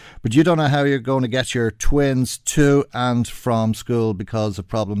whatsoever, but you don't know how you're going to get your twins to and from school because of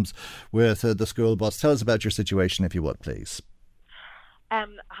problems with the school bus. Tell us about your situation, if you would, please.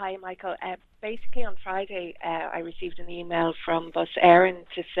 Hi, Michael. Basically, on Friday, I received an email from Bus Éireann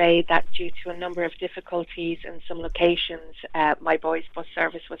to say that due to a number of difficulties in some locations, my boys' bus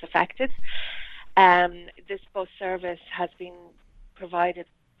service was affected. This bus service has been provided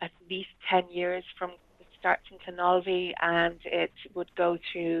at least 10 years from starts in Clonalvey, and it would go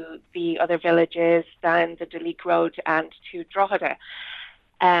to the other villages down the Duleek Road and to Drogheda.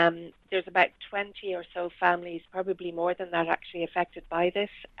 There's about 20 or so families, probably more than that, actually affected by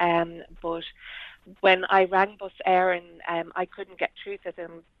this. But when I rang Bus Éireann, I couldn't get through to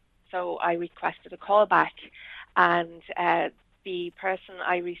them, so I requested a call back. And the person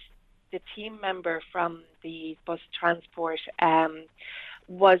the team member from the bus transport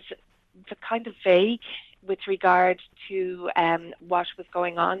was kind of vague with regard to what was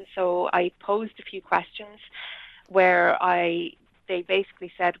going on. So I posed a few questions where they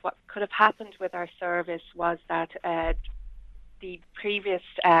basically said what could have happened with our service was that the previous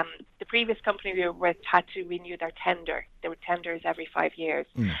company we were with had to renew their tender. There were tenders every 5 years.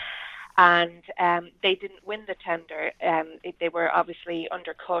 And they didn't win the tender. They were obviously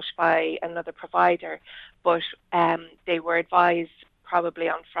undercut by another provider, but they were advised probably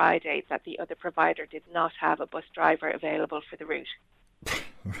on Friday that the other provider did not have a bus driver available for the route.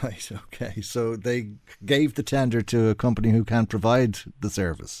 Right, okay. So they gave the tender to a company who can't provide the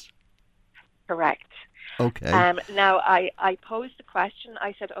service. Correct. Okay. Now, I posed the question.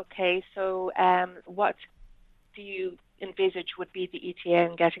 I said, okay, so what do you envisage would be the ETA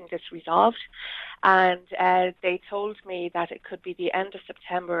in getting this resolved? And they told me that it could be the end of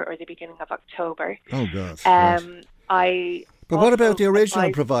September or the beginning of October. Oh, God. But what about the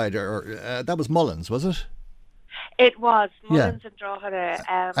original provider? That was Mullins, was it? It was Mullins and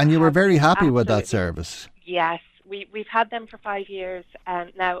Drogheda. And you were very happy with that service? Yes. We've had them for 5 years.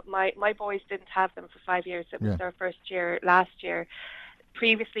 And now, my boys didn't have them for 5 years. It was their first year last year.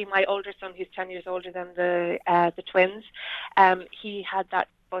 Previously, my older son, who's 10 years older than the twins, he had that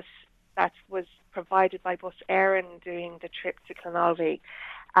bus that was provided by Bus Éireann doing the trip to Clonalvey,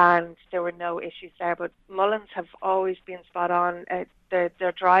 and there were no issues there. But Mullins have always been spot on.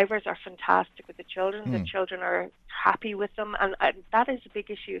 Their drivers are fantastic with the children. The children are happy with them, and that is a big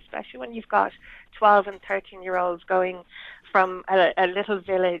issue, especially when you've got 12 and 13-year-olds going from a little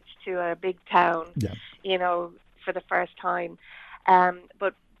village to a big town, you know, for the first time.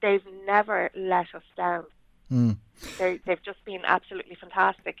 But they've never let us down. They've just been absolutely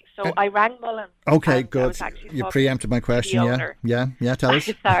fantastic. So I rang Mullins. Okay, good. You preempted my question. Yeah. Tell us.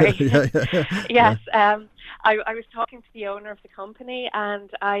 Sorry. Yes. I was talking to the owner of the company, and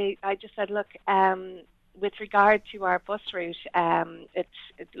I just said, look, with regard to our bus route, it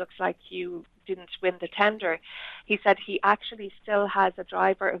looks like you didn't win the tender. He said he actually still has a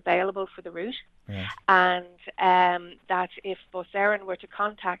driver available for the route, and that if Bus Éireann were to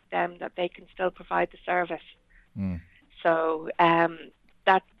contact them, that they can still provide the service. So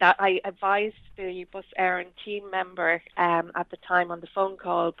that I advised the Bus Éireann team member at the time on the phone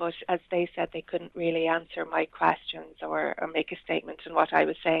call, but as they said, they couldn't really answer my questions or make a statement on what I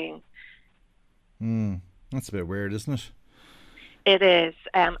was saying. That's a bit weird, isn't it? It is.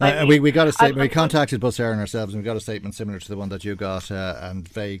 We got a statement. We contacted Bus Éireann ourselves, and we got a statement similar to the one that you got, and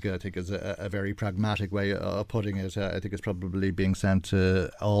vague. I think is a very pragmatic way of putting it. I think it's probably being sent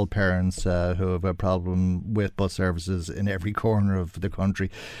to all parents who have a problem with bus services in every corner of the country.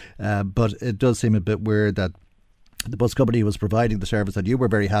 But it does seem a bit weird that the bus company was providing the service that you were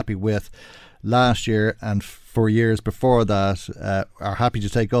very happy with last year, and for years before that are happy to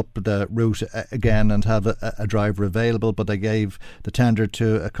take up the route again and have a driver available, but they gave the tender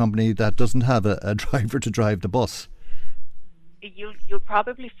to a company that doesn't have a driver to drive the bus. You'll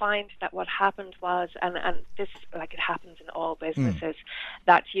probably find that what happened was, and this, like it happens in all businesses,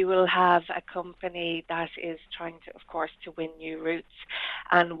 that you will have a company that is trying to, of course, to win new routes.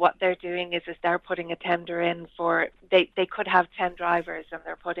 And what they're doing is they're putting a tender in for, they could have 10 drivers and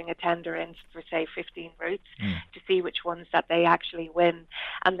they're putting a tender in for, say, 15 routes to see which ones that they actually win.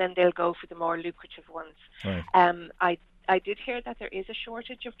 And then they'll go for the more lucrative ones. Right. I did hear that there is a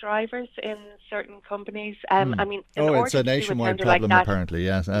shortage of drivers in certain companies. I mean, it's a nationwide problem, apparently,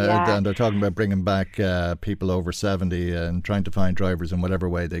 yes. And they're talking about bringing back people over 70 and trying to find drivers in whatever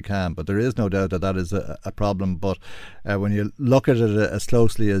way they can. But there is no doubt that is a problem. But when you look at it as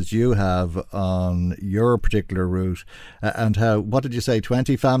closely as you have on your particular route, and what did you say,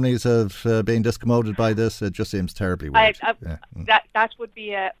 20 families have been discommoded by this? It just seems terribly weird. That would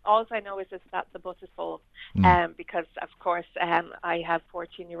be, all I know is that the bus is full. Because of course I have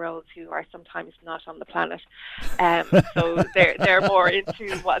 14-year-olds who are sometimes not on the planet, so they're more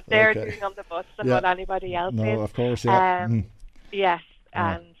into what they're doing on the bus than what anybody else is. Of course, yes,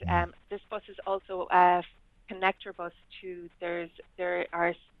 and this bus is also a connector bus to. There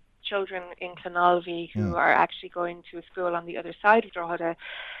are children in Clonalvey who are actually going to a school on the other side of Drogheda.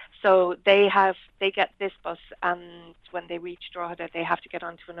 So they get this bus, and when they reach Drogheda, they have to get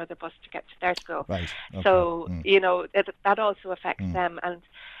onto another bus to get to their school. Right. Okay. So that also affects them. And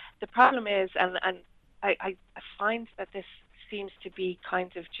the problem is, and I find that this seems to be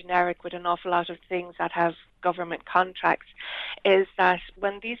kind of generic with an awful lot of things that have government contracts, is that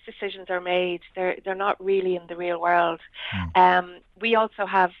when these decisions are made, they're not really in the real world. We also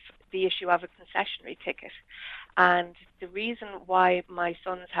have the issue of a concessionary ticket. And the reason why my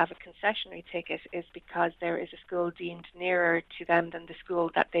sons have a concessionary ticket is because there is a school deemed nearer to them than the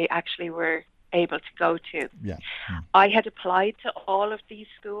school that they actually were able to go to. I had applied to all of these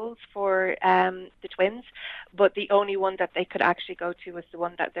schools for the twins, but the only one that they could actually go to was the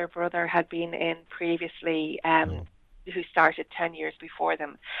one that their brother had been in previously, who started 10 years before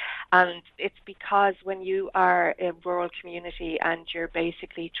them. And it's because when you are a rural community and you're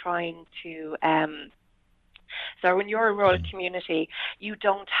basically trying to so when you're a rural community, you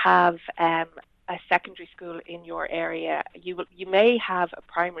don't have a secondary school in your area. You may have a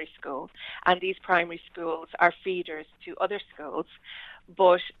primary school, and these primary schools are feeders to other schools,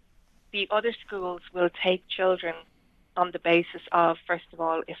 but the other schools will take children on the basis of, first of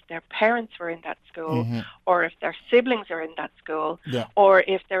all, if their parents were in that school, or if their siblings are in that school, or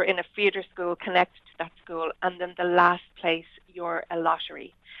if they're in a feeder school connected to that school, and then the last place, you're a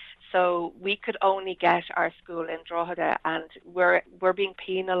lottery. So we could only get our school in Drogheda, and we're being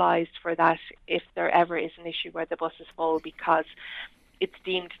penalised for that if there ever is an issue where the bus is full, because it's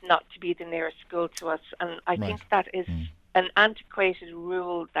deemed not to be the nearest school to us. And I think that is an antiquated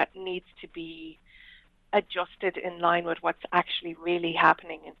rule that needs to be adjusted in line with what's actually really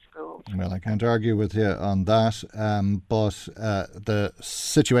happening in schools. Well, I can't argue with you on that, but the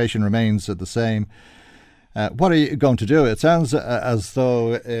situation remains the same. What are you going to do? It sounds as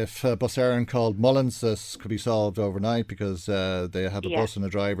though if Bus Éireann called Mullins, this could be solved overnight, because they have a bus and a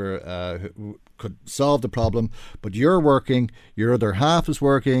driver who could solve the problem. But you're working, your other half is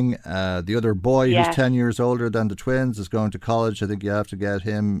working, the other boy who's 10 years older than the twins is going to college. I think you have to get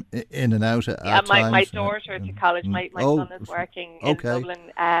him in and out at times. My daughter to college. My son is working in Dublin.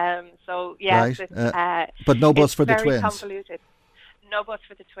 So yes, right. But no bus for the twins. It's very convoluted. No bus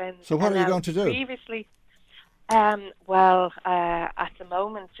for the twins. So what are you going to do? Previously, at the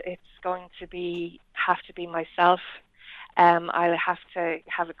moment, it's going to have to be myself. I'll have to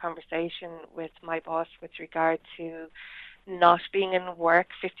have a conversation with my boss with regard to not being in work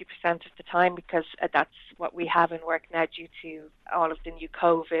 50% of the time, because that's what we have in work now due to all of the new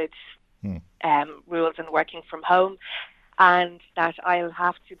COVID rules and working from home, and that I'll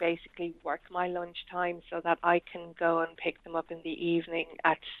have to basically work my lunchtime so that I can go and pick them up in the evening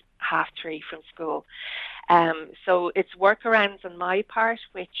at 3:30 from school. So it's workarounds on my part,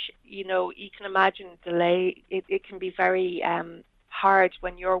 which, you can imagine delay. It can be very hard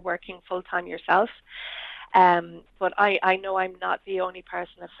when you're working full-time yourself. But I know I'm not the only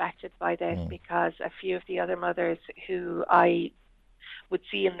person affected by this, because a few of the other mothers who I would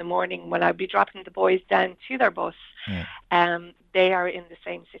see in the morning when I'd be dropping the boys down to their bus, they are in the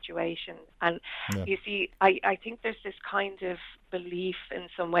same situation. And you see, I think there's this kind of belief in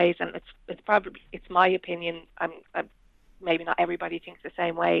some ways, and it's my opinion. I'm maybe not everybody thinks the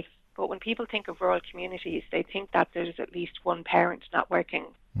same way, but when people think of rural communities, they think that there's at least one parent not working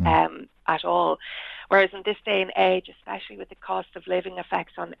at all. Whereas in this day and age, especially with the cost of living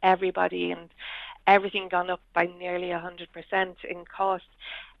effects on everybody and everything gone up by nearly 100% in cost,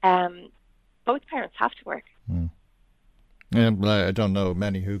 both parents have to work. Well, I don't know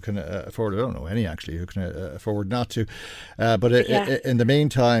many who can afford. I don't know any actually who can afford not to. But in the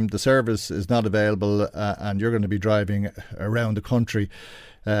meantime, the service is not available, and you're going to be driving around the country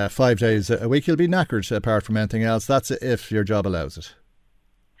 5 days a week. You'll be knackered apart from anything else. That's if your job allows it.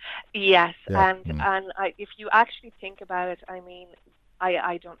 Yes, and if you actually think about it, I mean,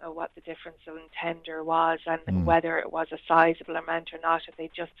 I don't know what the difference in tender was and whether it was a sizable amount or not, if they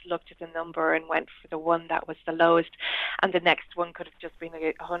just looked at the number and went for the one that was the lowest, and the next one could have just been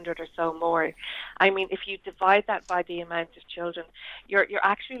 100 or so more. I mean, if you divide that by the amount of children, you're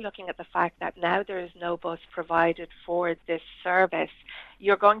actually looking at the fact that now there is no bus provided for this service.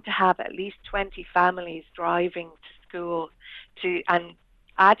 You're going to have at least 20 families driving to school and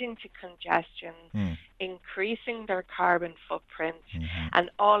adding to congestion, increasing their carbon footprint, and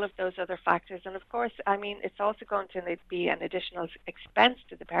all of those other factors. And of course, I mean, it's also going to be an additional expense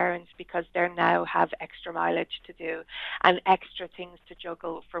to the parents, because they now have extra mileage to do and extra things to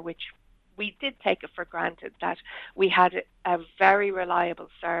juggle, for which we did take it for granted that we had a very reliable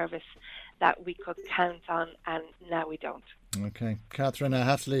service that we could count on, and now we don't. Okay, Catherine, I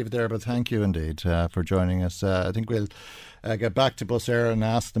have to leave it there, but thank you indeed for joining us. I think we'll get back to Bus Éireann and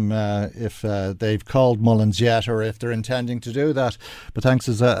ask them if they've called Mullins yet, or if they're intending to do that. But thanks,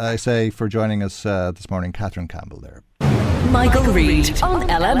 as I say, for joining us this morning, Catherine Campbell there. Michael Reade on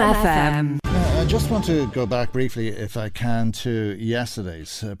LMFM. I just want to go back briefly, if I can, to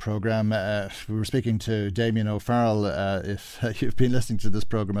yesterday's programme. We were speaking to Damien O'Farrell. If you've been listening to this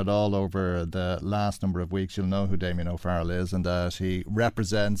programme at all over the last number of weeks, you'll know who Damien O'Farrell is, and that he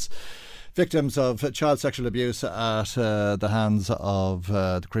represents victims of child sexual abuse at the hands of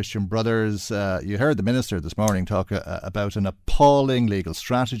the Christian Brothers. You heard the Minister this morning talk about an appalling legal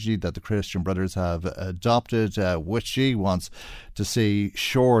strategy that the Christian Brothers have adopted, which she wants to see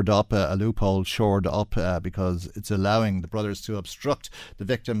shored up, a loophole shored up, because it's allowing the brothers to obstruct the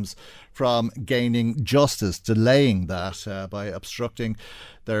victims from gaining justice, delaying that by obstructing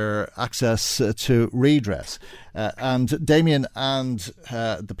their access to redress. And Damien and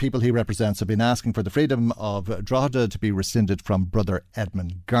the people he represents have been asking for the freedom of Drogheda to be rescinded from Brother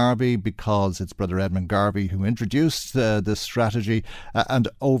Edmund Garvey, because it's Brother Edmund Garvey who introduced this strategy and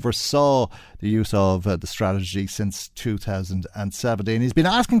oversaw the use of the strategy since 2017. He's been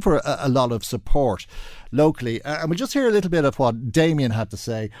asking for a lot of support locally, and we'll just hear a little bit of what Damien had to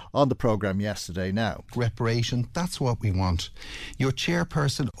say on the programme yesterday now. Reparation, that's what we want. Your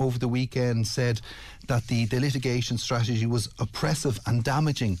chairperson over the weekend said that the litigation strategy was oppressive and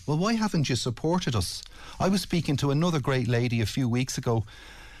damaging. Well, why haven't you supported us? I was speaking to another great lady a few weeks ago,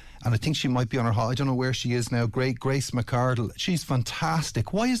 and I think she might be on her I don't know where she is now, great Grace McArdle. She's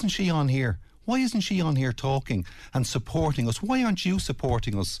fantastic. Why isn't she on here? Why isn't she on here talking and supporting us? Why aren't you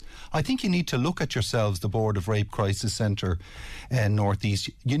supporting us? I think you need to look at yourselves, the Board of Rape Crisis Centre North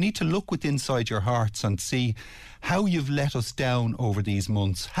East. You need to look inside your hearts and see how you've let us down over these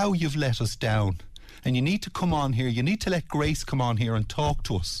months, how you've let us down. And you need to come on here, you need to let Grace come on here and talk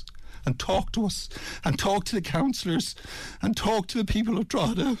to us. And talk to us. And talk to the councillors. And talk to the people of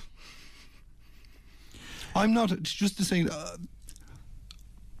Drogheda. I'm not just to say...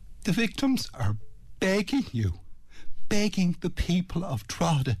 the victims are begging you, begging the people of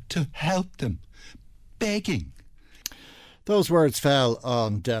Drogheda to help them, begging. Those words fell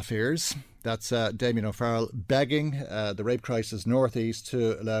on deaf ears. That's Damien O'Farrell begging the Rape Crisis North East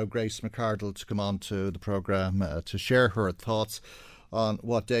to allow Grace McArdle to come on to the programme to share her thoughts on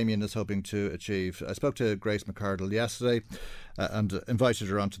what Damien is hoping to achieve. I spoke to Grace McCardle yesterday and invited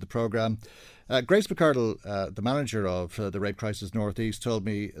her onto the programme. Grace McCardle, the manager of the Rape Crisis North East, told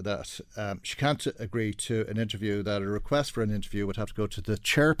me that she can't agree to an interview, that a request for an interview would have to go to the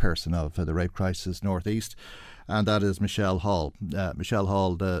chairperson of the Rape Crisis North East, and that is Michelle Hall. Michelle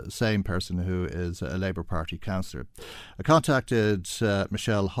Hall, the same person who is a Labour Party councillor. I contacted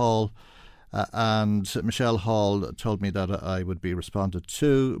Michelle Hall, and Michelle Hall told me that I would be responded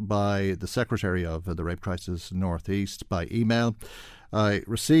to by the Secretary of the Rape Crisis North East by email. I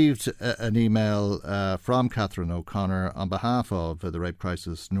received an email from Catherine O'Connor on behalf of the Rape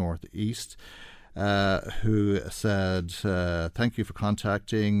Crisis North East, who said, thank you for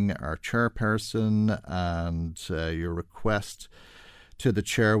contacting our chairperson, and your request to the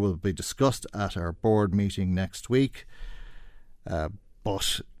chair will be discussed at our board meeting next week.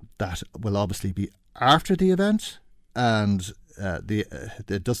 But that will obviously be after the event, and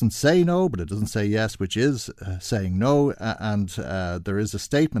it doesn't say no, but it doesn't say yes, which is saying no, and there is a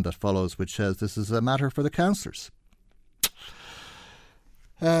statement that follows which says this is a matter for the councillors.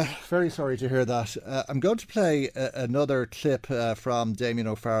 Very sorry to hear that. I'm going to play another clip from Damien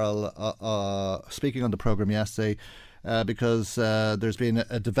O'Farrell speaking on the programme yesterday, because there's been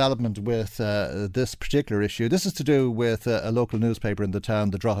a development with this particular issue. This is to do with a local newspaper in the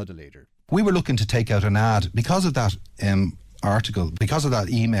town, the Drogheda Leader. We were looking to take out an ad because of that article, because of that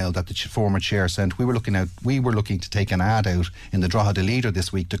email that the former chair sent. We were looking to take an ad out in the Drogheda Leader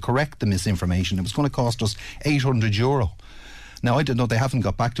this week to correct the misinformation. It was going to cost us €800. Now, I don't know, they haven't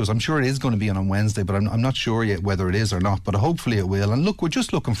got back to us. I'm sure it is going to be on Wednesday, but I'm not sure yet whether it is or not, but hopefully it will. And look, we're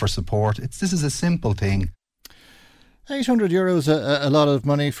just looking for support. This is a simple thing. €800, a lot of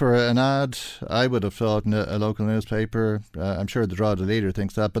money for an ad. I would have thought in a local newspaper. I'm sure the Drogheda Leader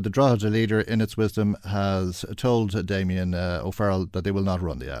thinks that, but the Drogheda Leader, in its wisdom, has told Damien O'Farrell that they will not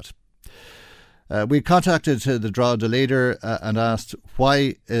run the ad. We contacted the Drogheda Leader and asked,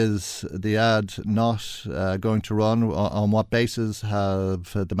 why is the ad not going to run? On what basis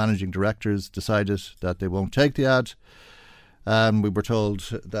have the managing directors decided that they won't take the ad? We were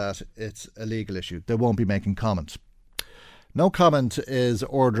told that it's a legal issue. They won't be making comment. No comment is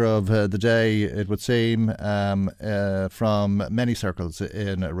order of the day, it would seem, from many circles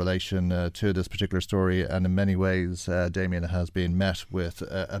in relation to this particular story, and in many ways Damien has been met with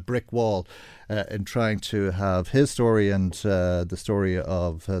a brick wall in trying to have his story and the story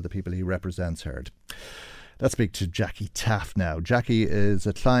of the people he represents heard. Let's speak to Jackie Taft now. Jackie is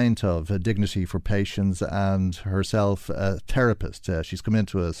a client of Dignity for Patients and herself a therapist. She's come in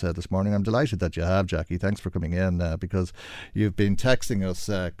to us this morning. I'm delighted that you have, Jackie. Thanks for coming in because you've been texting us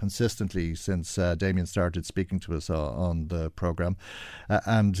consistently since Damien started speaking to us on the programme.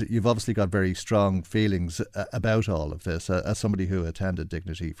 And you've obviously got very strong feelings about all of this as somebody who attended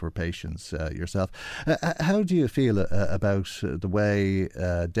Dignity for Patients yourself. How do you feel about the way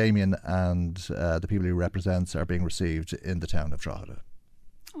Damien and the people he represents are being received in the town of Drogheda?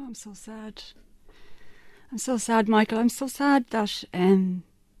 Oh, I'm so sad. I'm so sad, Michael. I'm so sad that I'm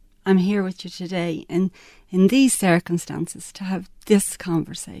here with you today and in these circumstances to have this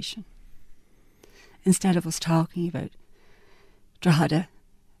conversation instead of us talking about Drogheda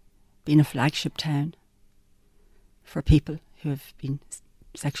being a flagship town for people who have been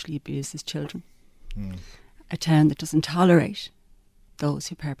sexually abused as children. A town that doesn't tolerate those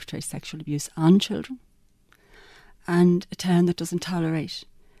who perpetrate sexual abuse on children, and a town that doesn't tolerate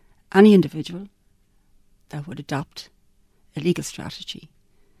any individual that would adopt a legal strategy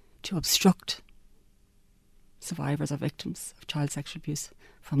to obstruct survivors or victims of child sexual abuse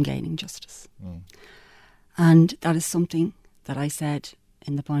from gaining justice. And that is something that I said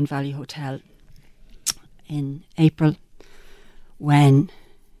in the Boyne Valley Hotel in April when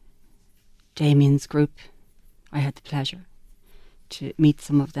Damien's group, I had the pleasure to meet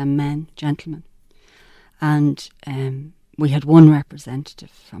some of them gentlemen. And we had one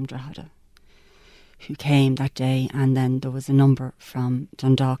representative from Drogheda who came that day, and then there was a number from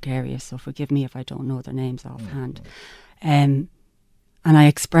Dundalk area, so forgive me if I don't know their names offhand. And I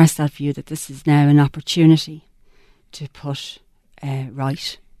expressed that view that this is now an opportunity to put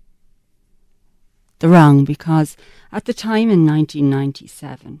right the wrong, because at the time in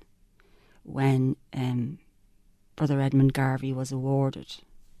 1997, when Brother Edmund Garvey was awarded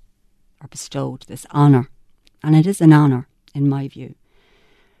or bestowed this honour, and it is an honour in my view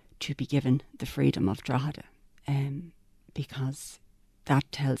to be given the freedom of Drogheda, because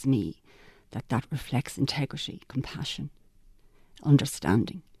that tells me that reflects integrity, compassion,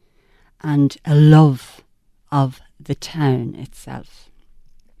 understanding and a love of the town itself.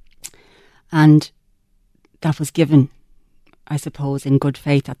 And that was given I suppose, in good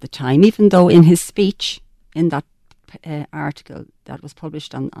faith at the time, even though in his speech, in that article that was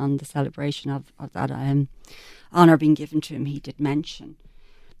published on the celebration of that honour being given to him, he did mention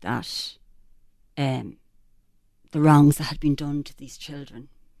that the wrongs that had been done to these children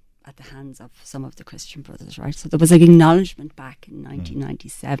at the hands of some of the Christian Brothers, right? So there was an acknowledgement back in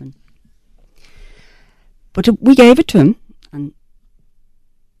 1997. But we gave it to him,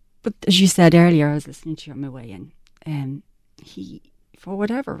 but as you said earlier, I was listening to you on my way in, he, for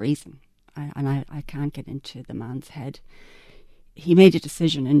whatever reason, I can't get into the man's head, he made a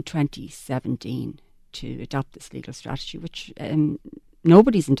decision in 2017 to adopt this legal strategy, which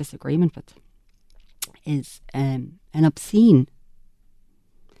nobody's in disagreement with, is an obscene,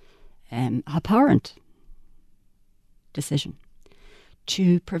 abhorrent decision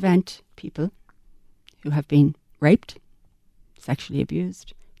to prevent people who have been raped, sexually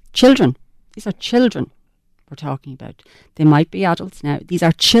abused, children. These are children we're talking about. They might be adults now. These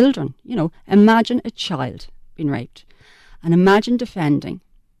are children. You know, imagine a child being raped, and imagine defending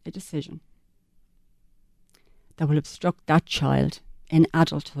a decision that will obstruct that child in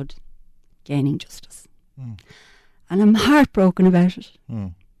adulthood gaining justice. And I'm heartbroken about it.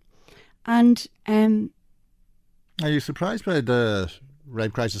 And are you surprised by the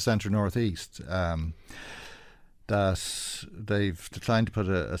Rape Crisis Centre North East that they've declined to put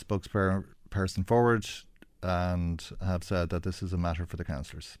a spokesperson forward and have said that this is a matter for the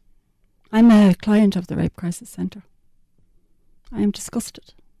councillors? I'm a client of the Rape Crisis Centre. I am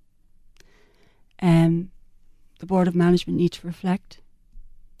disgusted. The Board of Management need to reflect.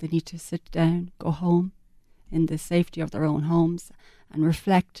 They need to sit down, go home in the safety of their own homes and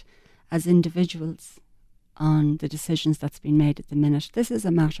reflect as individuals on the decisions that's been made at the minute. This is a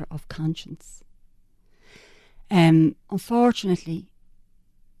matter of conscience. Unfortunately,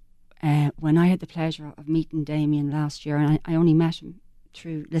 when I had the pleasure of meeting Damien last year, and I only met him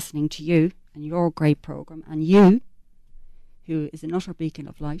through listening to you and your great programme, and you, who is an utter beacon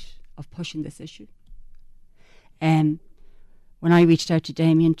of light of pushing this issue. When I reached out to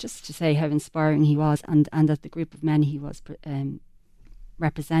Damien just to say how inspiring he was, and that the group of men he was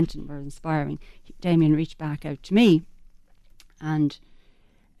representing were inspiring, Damien reached back out to me, and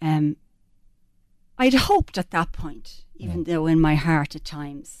I'd hoped at that point, even though in my heart at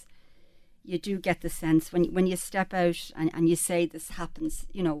times you do get the sense when you step out and you say this happens,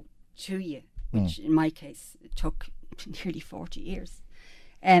 you know, to you, which in my case it took nearly 40 years,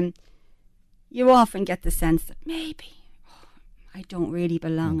 you often get the sense that maybe I don't really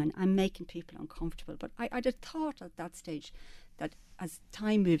belong and I'm making people uncomfortable. But I'd have thought at that stage that as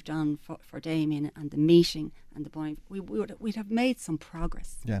time moved on for Damien and the meeting and the boy, we'd have made some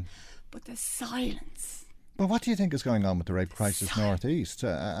progress. Yeah. But the silence. Well, what do you think is going on with the Rape Crisis North East?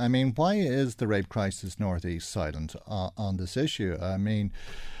 I mean, why is the Rape Crisis North East silent on this issue? I mean,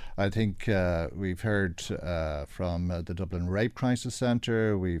 I think we've heard from the Dublin Rape Crisis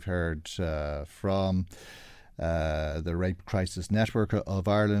Centre, we've heard from the Rape Crisis Network of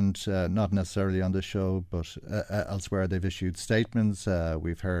Ireland, not necessarily on this show, but elsewhere they've issued statements.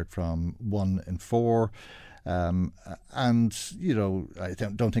 We've heard from 1 in 4. And, you know, I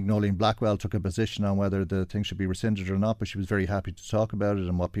don't think Nolene Blackwell took a position on whether the thing should be rescinded or not, but she was very happy to talk about it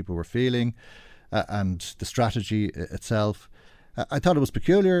and what people were feeling and the strategy itself. I thought it was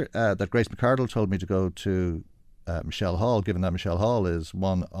peculiar that Grace McArdle told me to go to Michelle Hall, given that Michelle Hall is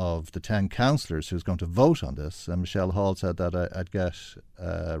one of the 10 councillors who's going to vote on this. And Michelle Hall said that I'd get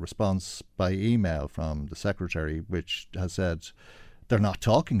a response by email from the Secretary, which has said they're not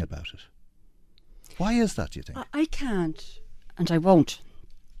talking about it. Why is that, do you think? I can't, and I won't,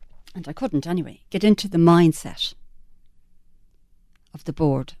 and I couldn't anyway, get into the mindset of the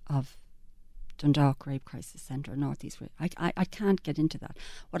board of Dundalk Rape Crisis Centre, North East Rape. I can't get into that.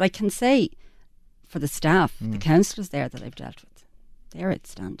 What I can say for the staff, the councillors there that I've dealt with, they're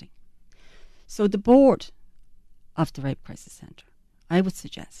outstanding. So the board of the Rape Crisis Centre, I would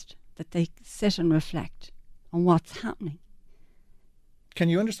suggest that they sit and reflect on what's happening. Can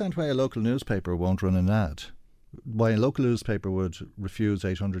you understand why a local newspaper won't run an ad? Why a local newspaper would refuse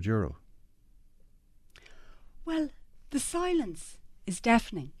 €800? Well, the silence is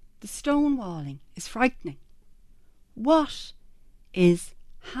deafening. The stonewalling is frightening. What is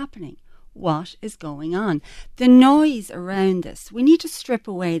happening? What is going on? The noise around this, we need to strip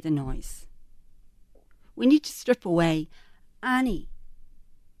away the noise. We need to strip away any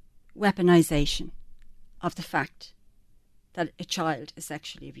weaponisation of the fact that a child is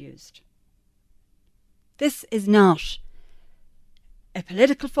sexually abused. This is not a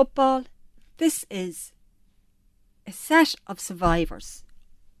political football. This is a set of survivors.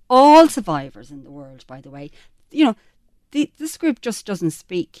 All survivors in the world, by the way. You know, this group just doesn't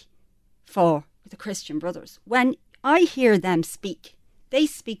speak for the Christian Brothers. When I hear them speak, they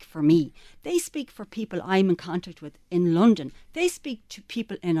speak for me. They speak for people I'm in contact with in London. They speak to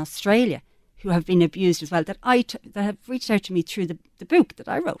people in Australia who have been abused as well, that have reached out to me through the book that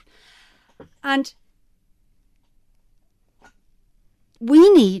I wrote. And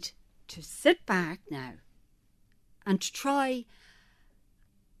we need to sit back now and try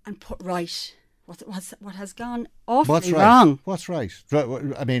and put right what has gone awfully wrong. What's right?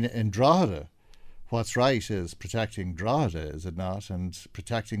 I mean, in Drogheda, what's right is protecting Drogheda, is it not? And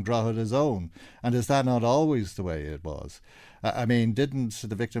protecting Drogheda's own. And is that not always the way it was? I mean, didn't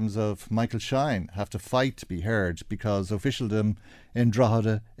the victims of Michael Shine have to fight to be heard because officialdom in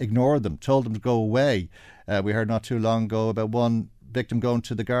Drogheda ignored them, told them to go away? We heard not too long ago about one victim going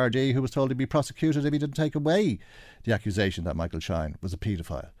to the Gardaí who was told to be prosecuted if he didn't take away the accusation that Michael Shine was a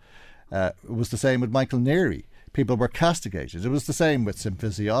paedophile. It was the same with Michael Neary. People were castigated. It was the same with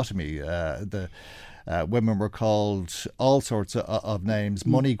symphysiotomy. The women were called all sorts of names,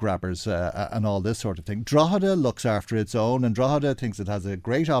 money grabbers and all this sort of thing. Drogheda looks after its own, and Drogheda thinks it has a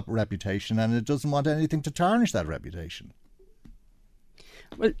great reputation, and it doesn't want anything to tarnish that reputation.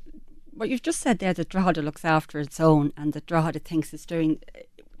 Well, what you've just said there, that Drogheda looks after its own and that Drogheda thinks it's doing...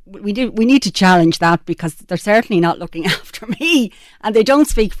 We need to challenge that, because they're certainly not looking after me, and they don't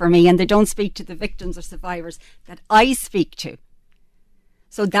speak for me, and they don't speak to the victims or survivors that I speak to.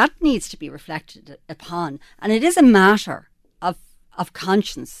 So that needs to be reflected upon, and it is a matter of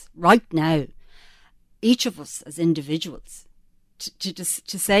conscience right now, each of us as individuals, to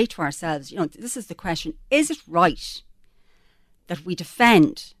say to ourselves, this is the question: is it right that we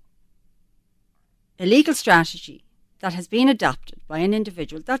defend a legal strategy that has been adopted by an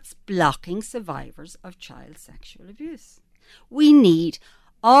individual that's blocking survivors of child sexual abuse? We need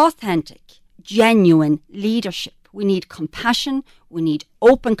authentic, genuine leadership. We need compassion. We need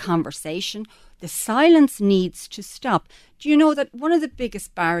open conversation. The silence needs to stop. Do you know that one of the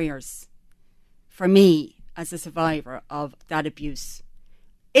biggest barriers for me as a survivor of that abuse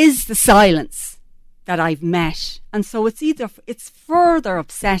is the silence that I've met? And so it's further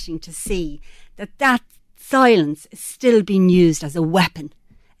upsetting to see that silence is still being used as a weapon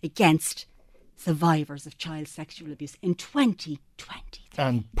against survivors of child sexual abuse in 2020.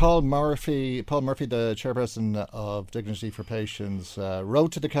 And Paul Murphy, the chairperson of Dignity for Patients,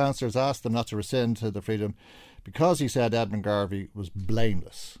 wrote to the counsellors, asked them not to rescind to the freedom because he said Edmund Garvey was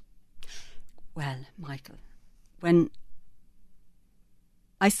blameless. Well, Michael, when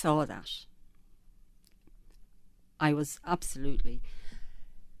I saw that, I was absolutely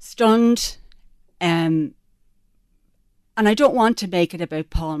stunned. And I don't want to make it about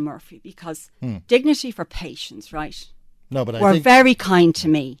Paul Murphy, because Dignity for Patients, right? No, but were very kind to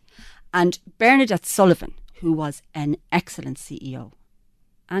me. And Bernadette Sullivan, who was an excellent CEO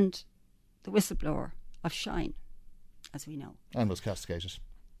and the whistleblower of Shine, as we know. And was castigated.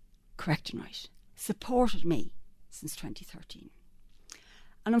 Correct and right. Supported me since 2013.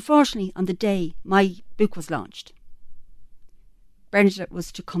 And unfortunately, on the day my book was launched, Bernadette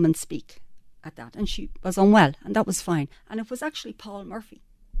was to come and speak at that, and she was unwell, and that was fine. And it was actually Paul Murphy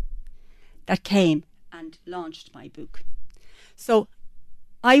that came and launched my book. So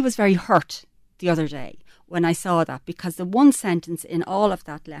I was very hurt the other day when I saw that, because the one sentence in all of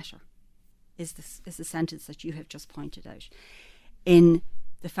that letter is the sentence that you have just pointed out, in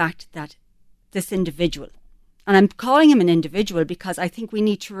the fact that this individual, and I'm calling him an individual because I think we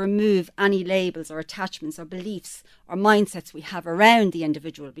need to remove any labels or attachments or beliefs or mindsets we have around the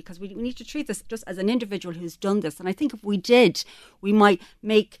individual, because we need to treat this just as an individual who's done this. And I think if we did, we might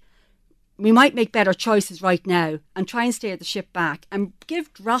make better choices right now and try and steer the ship back and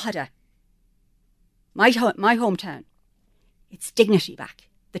give Drogheda, my hometown, its dignity back.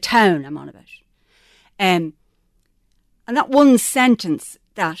 The town I'm on about. And that one sentence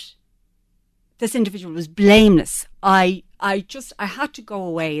that this individual was blameless, I had to go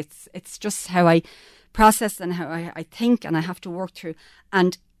away. It's just how I process and how I think, and I have to work through.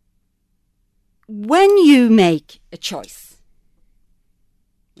 And when you make a choice,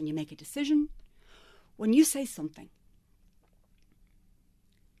 when you make a decision, when you say something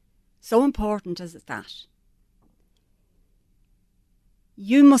so important as that,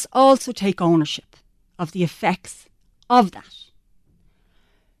 you must also take ownership of the effects of that.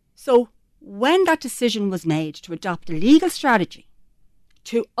 So when that decision was made to adopt a legal strategy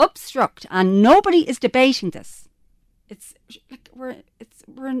to obstruct, and nobody is debating this, there's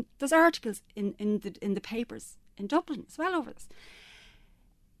articles in the papers in Dublin as well over this,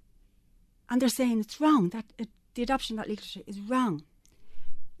 and they're saying it's wrong, that the adoption of that legal strategy is wrong.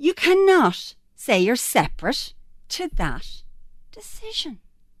 You cannot say you're separate to that decision.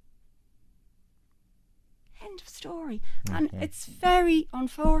 End of story. Okay. And it's very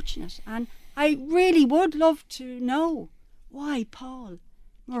unfortunate. And I really would love to know why Paul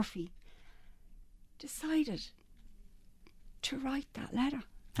Murphy decided to write that letter.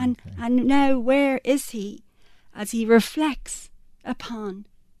 And now where is he as he reflects upon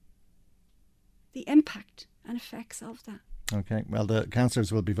the impact and effects of that? Okay, well, the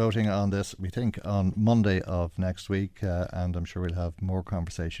councillors will be voting on this, we think, on Monday of next week, and I'm sure we'll have more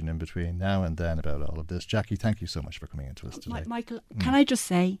conversation in between now and then about all of this. Jackie, thank you so much for coming into us today. Michael, can I just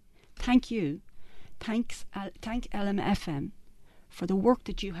say thank you. Thank LMFM for the work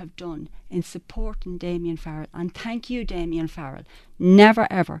that you have done in supporting Damien Farrell. And thank you, Damien Farrell. Never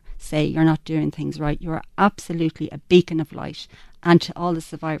ever say you're not doing things right. You're absolutely a beacon of light. And to all the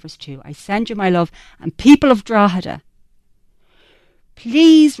survivors too. I send you my love. And people of Drogheda,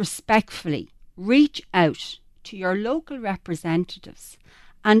 please respectfully reach out to your local representatives.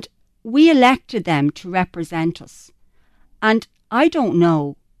 And we elected them to represent us. And I don't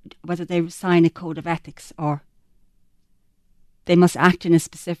know whether they sign a code of ethics or they must act in a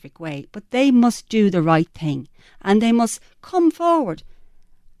specific way, but they must do the right thing. And they must come forward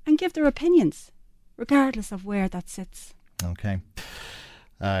and give their opinions, regardless of where that sits. Okay.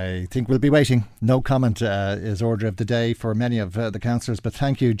 I think we'll be waiting. No comment is order of the day for many of the councillors, but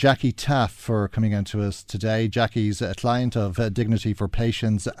thank you, Jackie Taff, for coming in to us today. Jackie's a client of Dignity for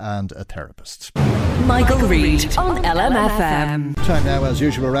Patients and a therapist. Michael Reade on LMFM. Time now, as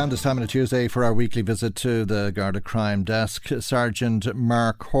usual, around this time on a Tuesday for our weekly visit to the Garda Crime Desk. Sergeant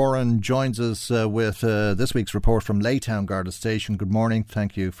Mark Horan joins us with this week's report from Laytown Garda Station. Good morning.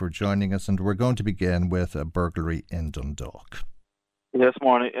 Thank you for joining us, and we're going to begin with a burglary in Dundalk. Yes,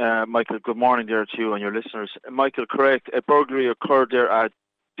 morning, Michael. Good morning there to you and your listeners. Michael, correct. A burglary occurred there at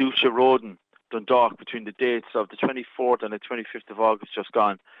Dusha Road in Dundalk between the dates of the 24th and the 25th of August just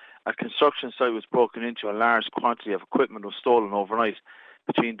gone. A construction site was broken into. A large quantity of equipment was stolen overnight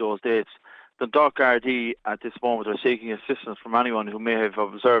between those dates. Dundalk Gardaí at this moment are seeking assistance from anyone who may have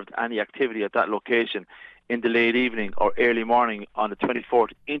observed any activity at that location in the late evening or early morning on the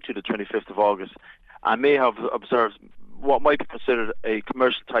 24th into the 25th of August and may have observed what might be considered a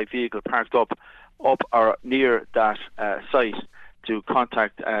commercial type vehicle parked up or near that site, to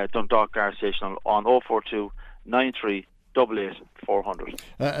contact Dundalk Garda Station on 042 93 88 400.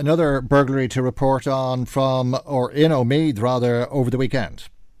 Another burglary to report on from, or in Omeath rather, over the weekend.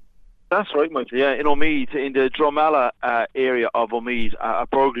 That's right, Michael. Yeah, in Omeath, in the Dromella area of Omeath, a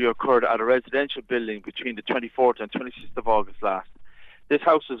burglary occurred at a residential building between the 24th and 26th of August last. This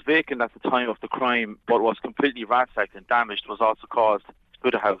house was vacant at the time of the crime, but was completely ransacked and damage was also caused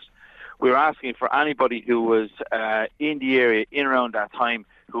to the house. We were asking for anybody who was in the area in around that time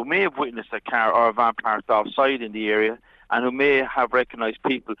who may have witnessed a car or a van parked offside in the area and who may have recognised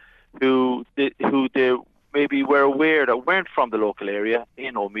people who they maybe were aware that weren't from the local area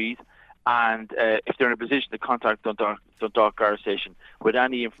in Omeath, and if they're in a position to contact Dundalk Garda Station with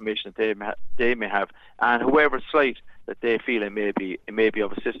any information that they may have, and whoever site that they feel it may be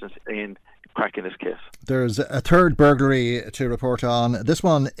of assistance in cracking this case. There's a third burglary to report on, this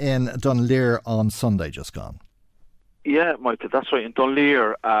one in Dunleer on Sunday just gone. Yeah, Michael, that's right. In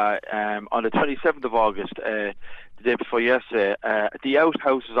Dunleer, on the 27th of August, the day before yesterday, the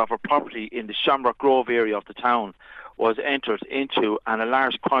outhouses of a property in the Shamrock Grove area of the town was entered into, and a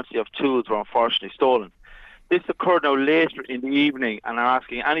large quantity of tools were unfortunately stolen. This occurred now later in the evening, and I'm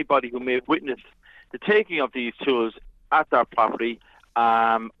asking anybody who may have witnessed the taking of these tools at that property,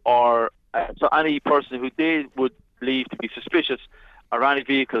 or so any person who they would believe to be suspicious or any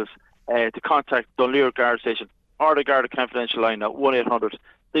vehicles, to contact Dunleer Garda Station or the Garda Confidential line at 1-800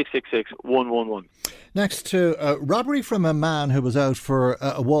 666 111. Next to robbery from a man who was out for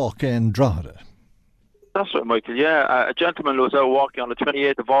a walk in Drogheda. That's right, Michael. Yeah, a gentleman was out walking on the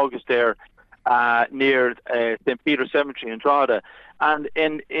 28th of August there near St. Peter's Cemetery in Drogheda. And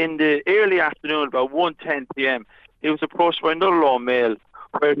in the early afternoon, about 1:10 p.m, he was approached by another lone male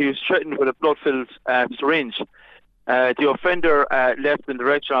where he was threatened with a blood-filled syringe. The offender left in the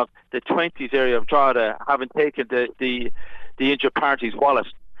direction of the 20s area of Drogheda, having taken the injured party's wallet.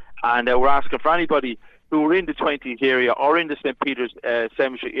 And we're asking for anybody who were in the 20s area or in the St. Peter's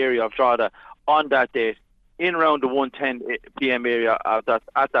Cemetery area of Drogheda on that date, in around the 1:10 p.m. area at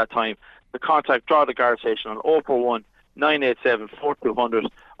that time, to contact Drogheda Garda Station on 041 987 4200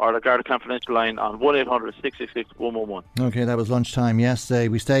 or the Garda Confidential line on 1-800 666 111. Okay, that was lunchtime yesterday.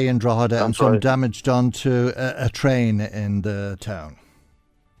 We stay in Drogheda. That's and some damage done to a train in the town.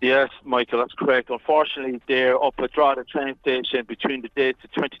 Yes, Michael, that's correct. Unfortunately, there up at Reade train station between the dates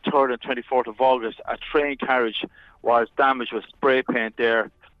of 23rd and 24th of August, a train carriage was damaged with spray paint there.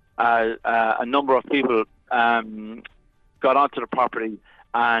 A number of people got onto the property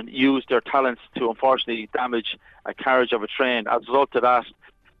and used their talents to unfortunately damage a carriage of a train. As a result of that,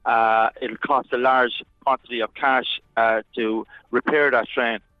 it'll cost a large quantity of cash to repair that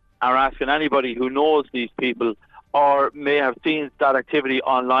train. And we're asking anybody who knows these people or may have seen that activity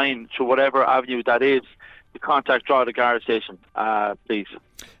online through whatever avenue that is, to contact Reade Guard Station, please.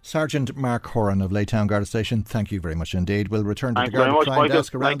 Sergeant Mark Horan of Laytown Guard Station, thank you very much indeed. We'll return to Thanks the Guard much, Crime Michael.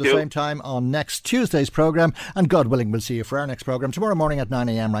 Desk around the same time on next Tuesday's programme, and God willing we'll see you for our next programme tomorrow morning at 9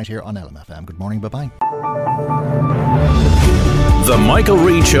 a.m. right here on LMFM. Good morning, bye-bye. The Michael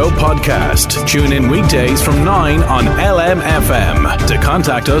Reade Show podcast. Tune in weekdays from 9 on LMFM. To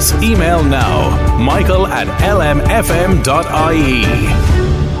contact us, email now, michael@lmfm.ie.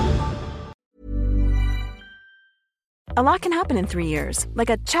 A lot can happen in 3 years, like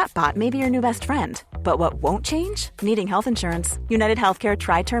a chatbot may be your new best friend. But what won't change? Needing health insurance. United Healthcare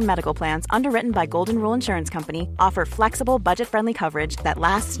Tri-Term Medical Plans, underwritten by Golden Rule Insurance Company, offer flexible, budget-friendly coverage that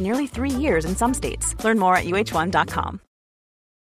lasts nearly 3 years in some states. Learn more at uh1.com.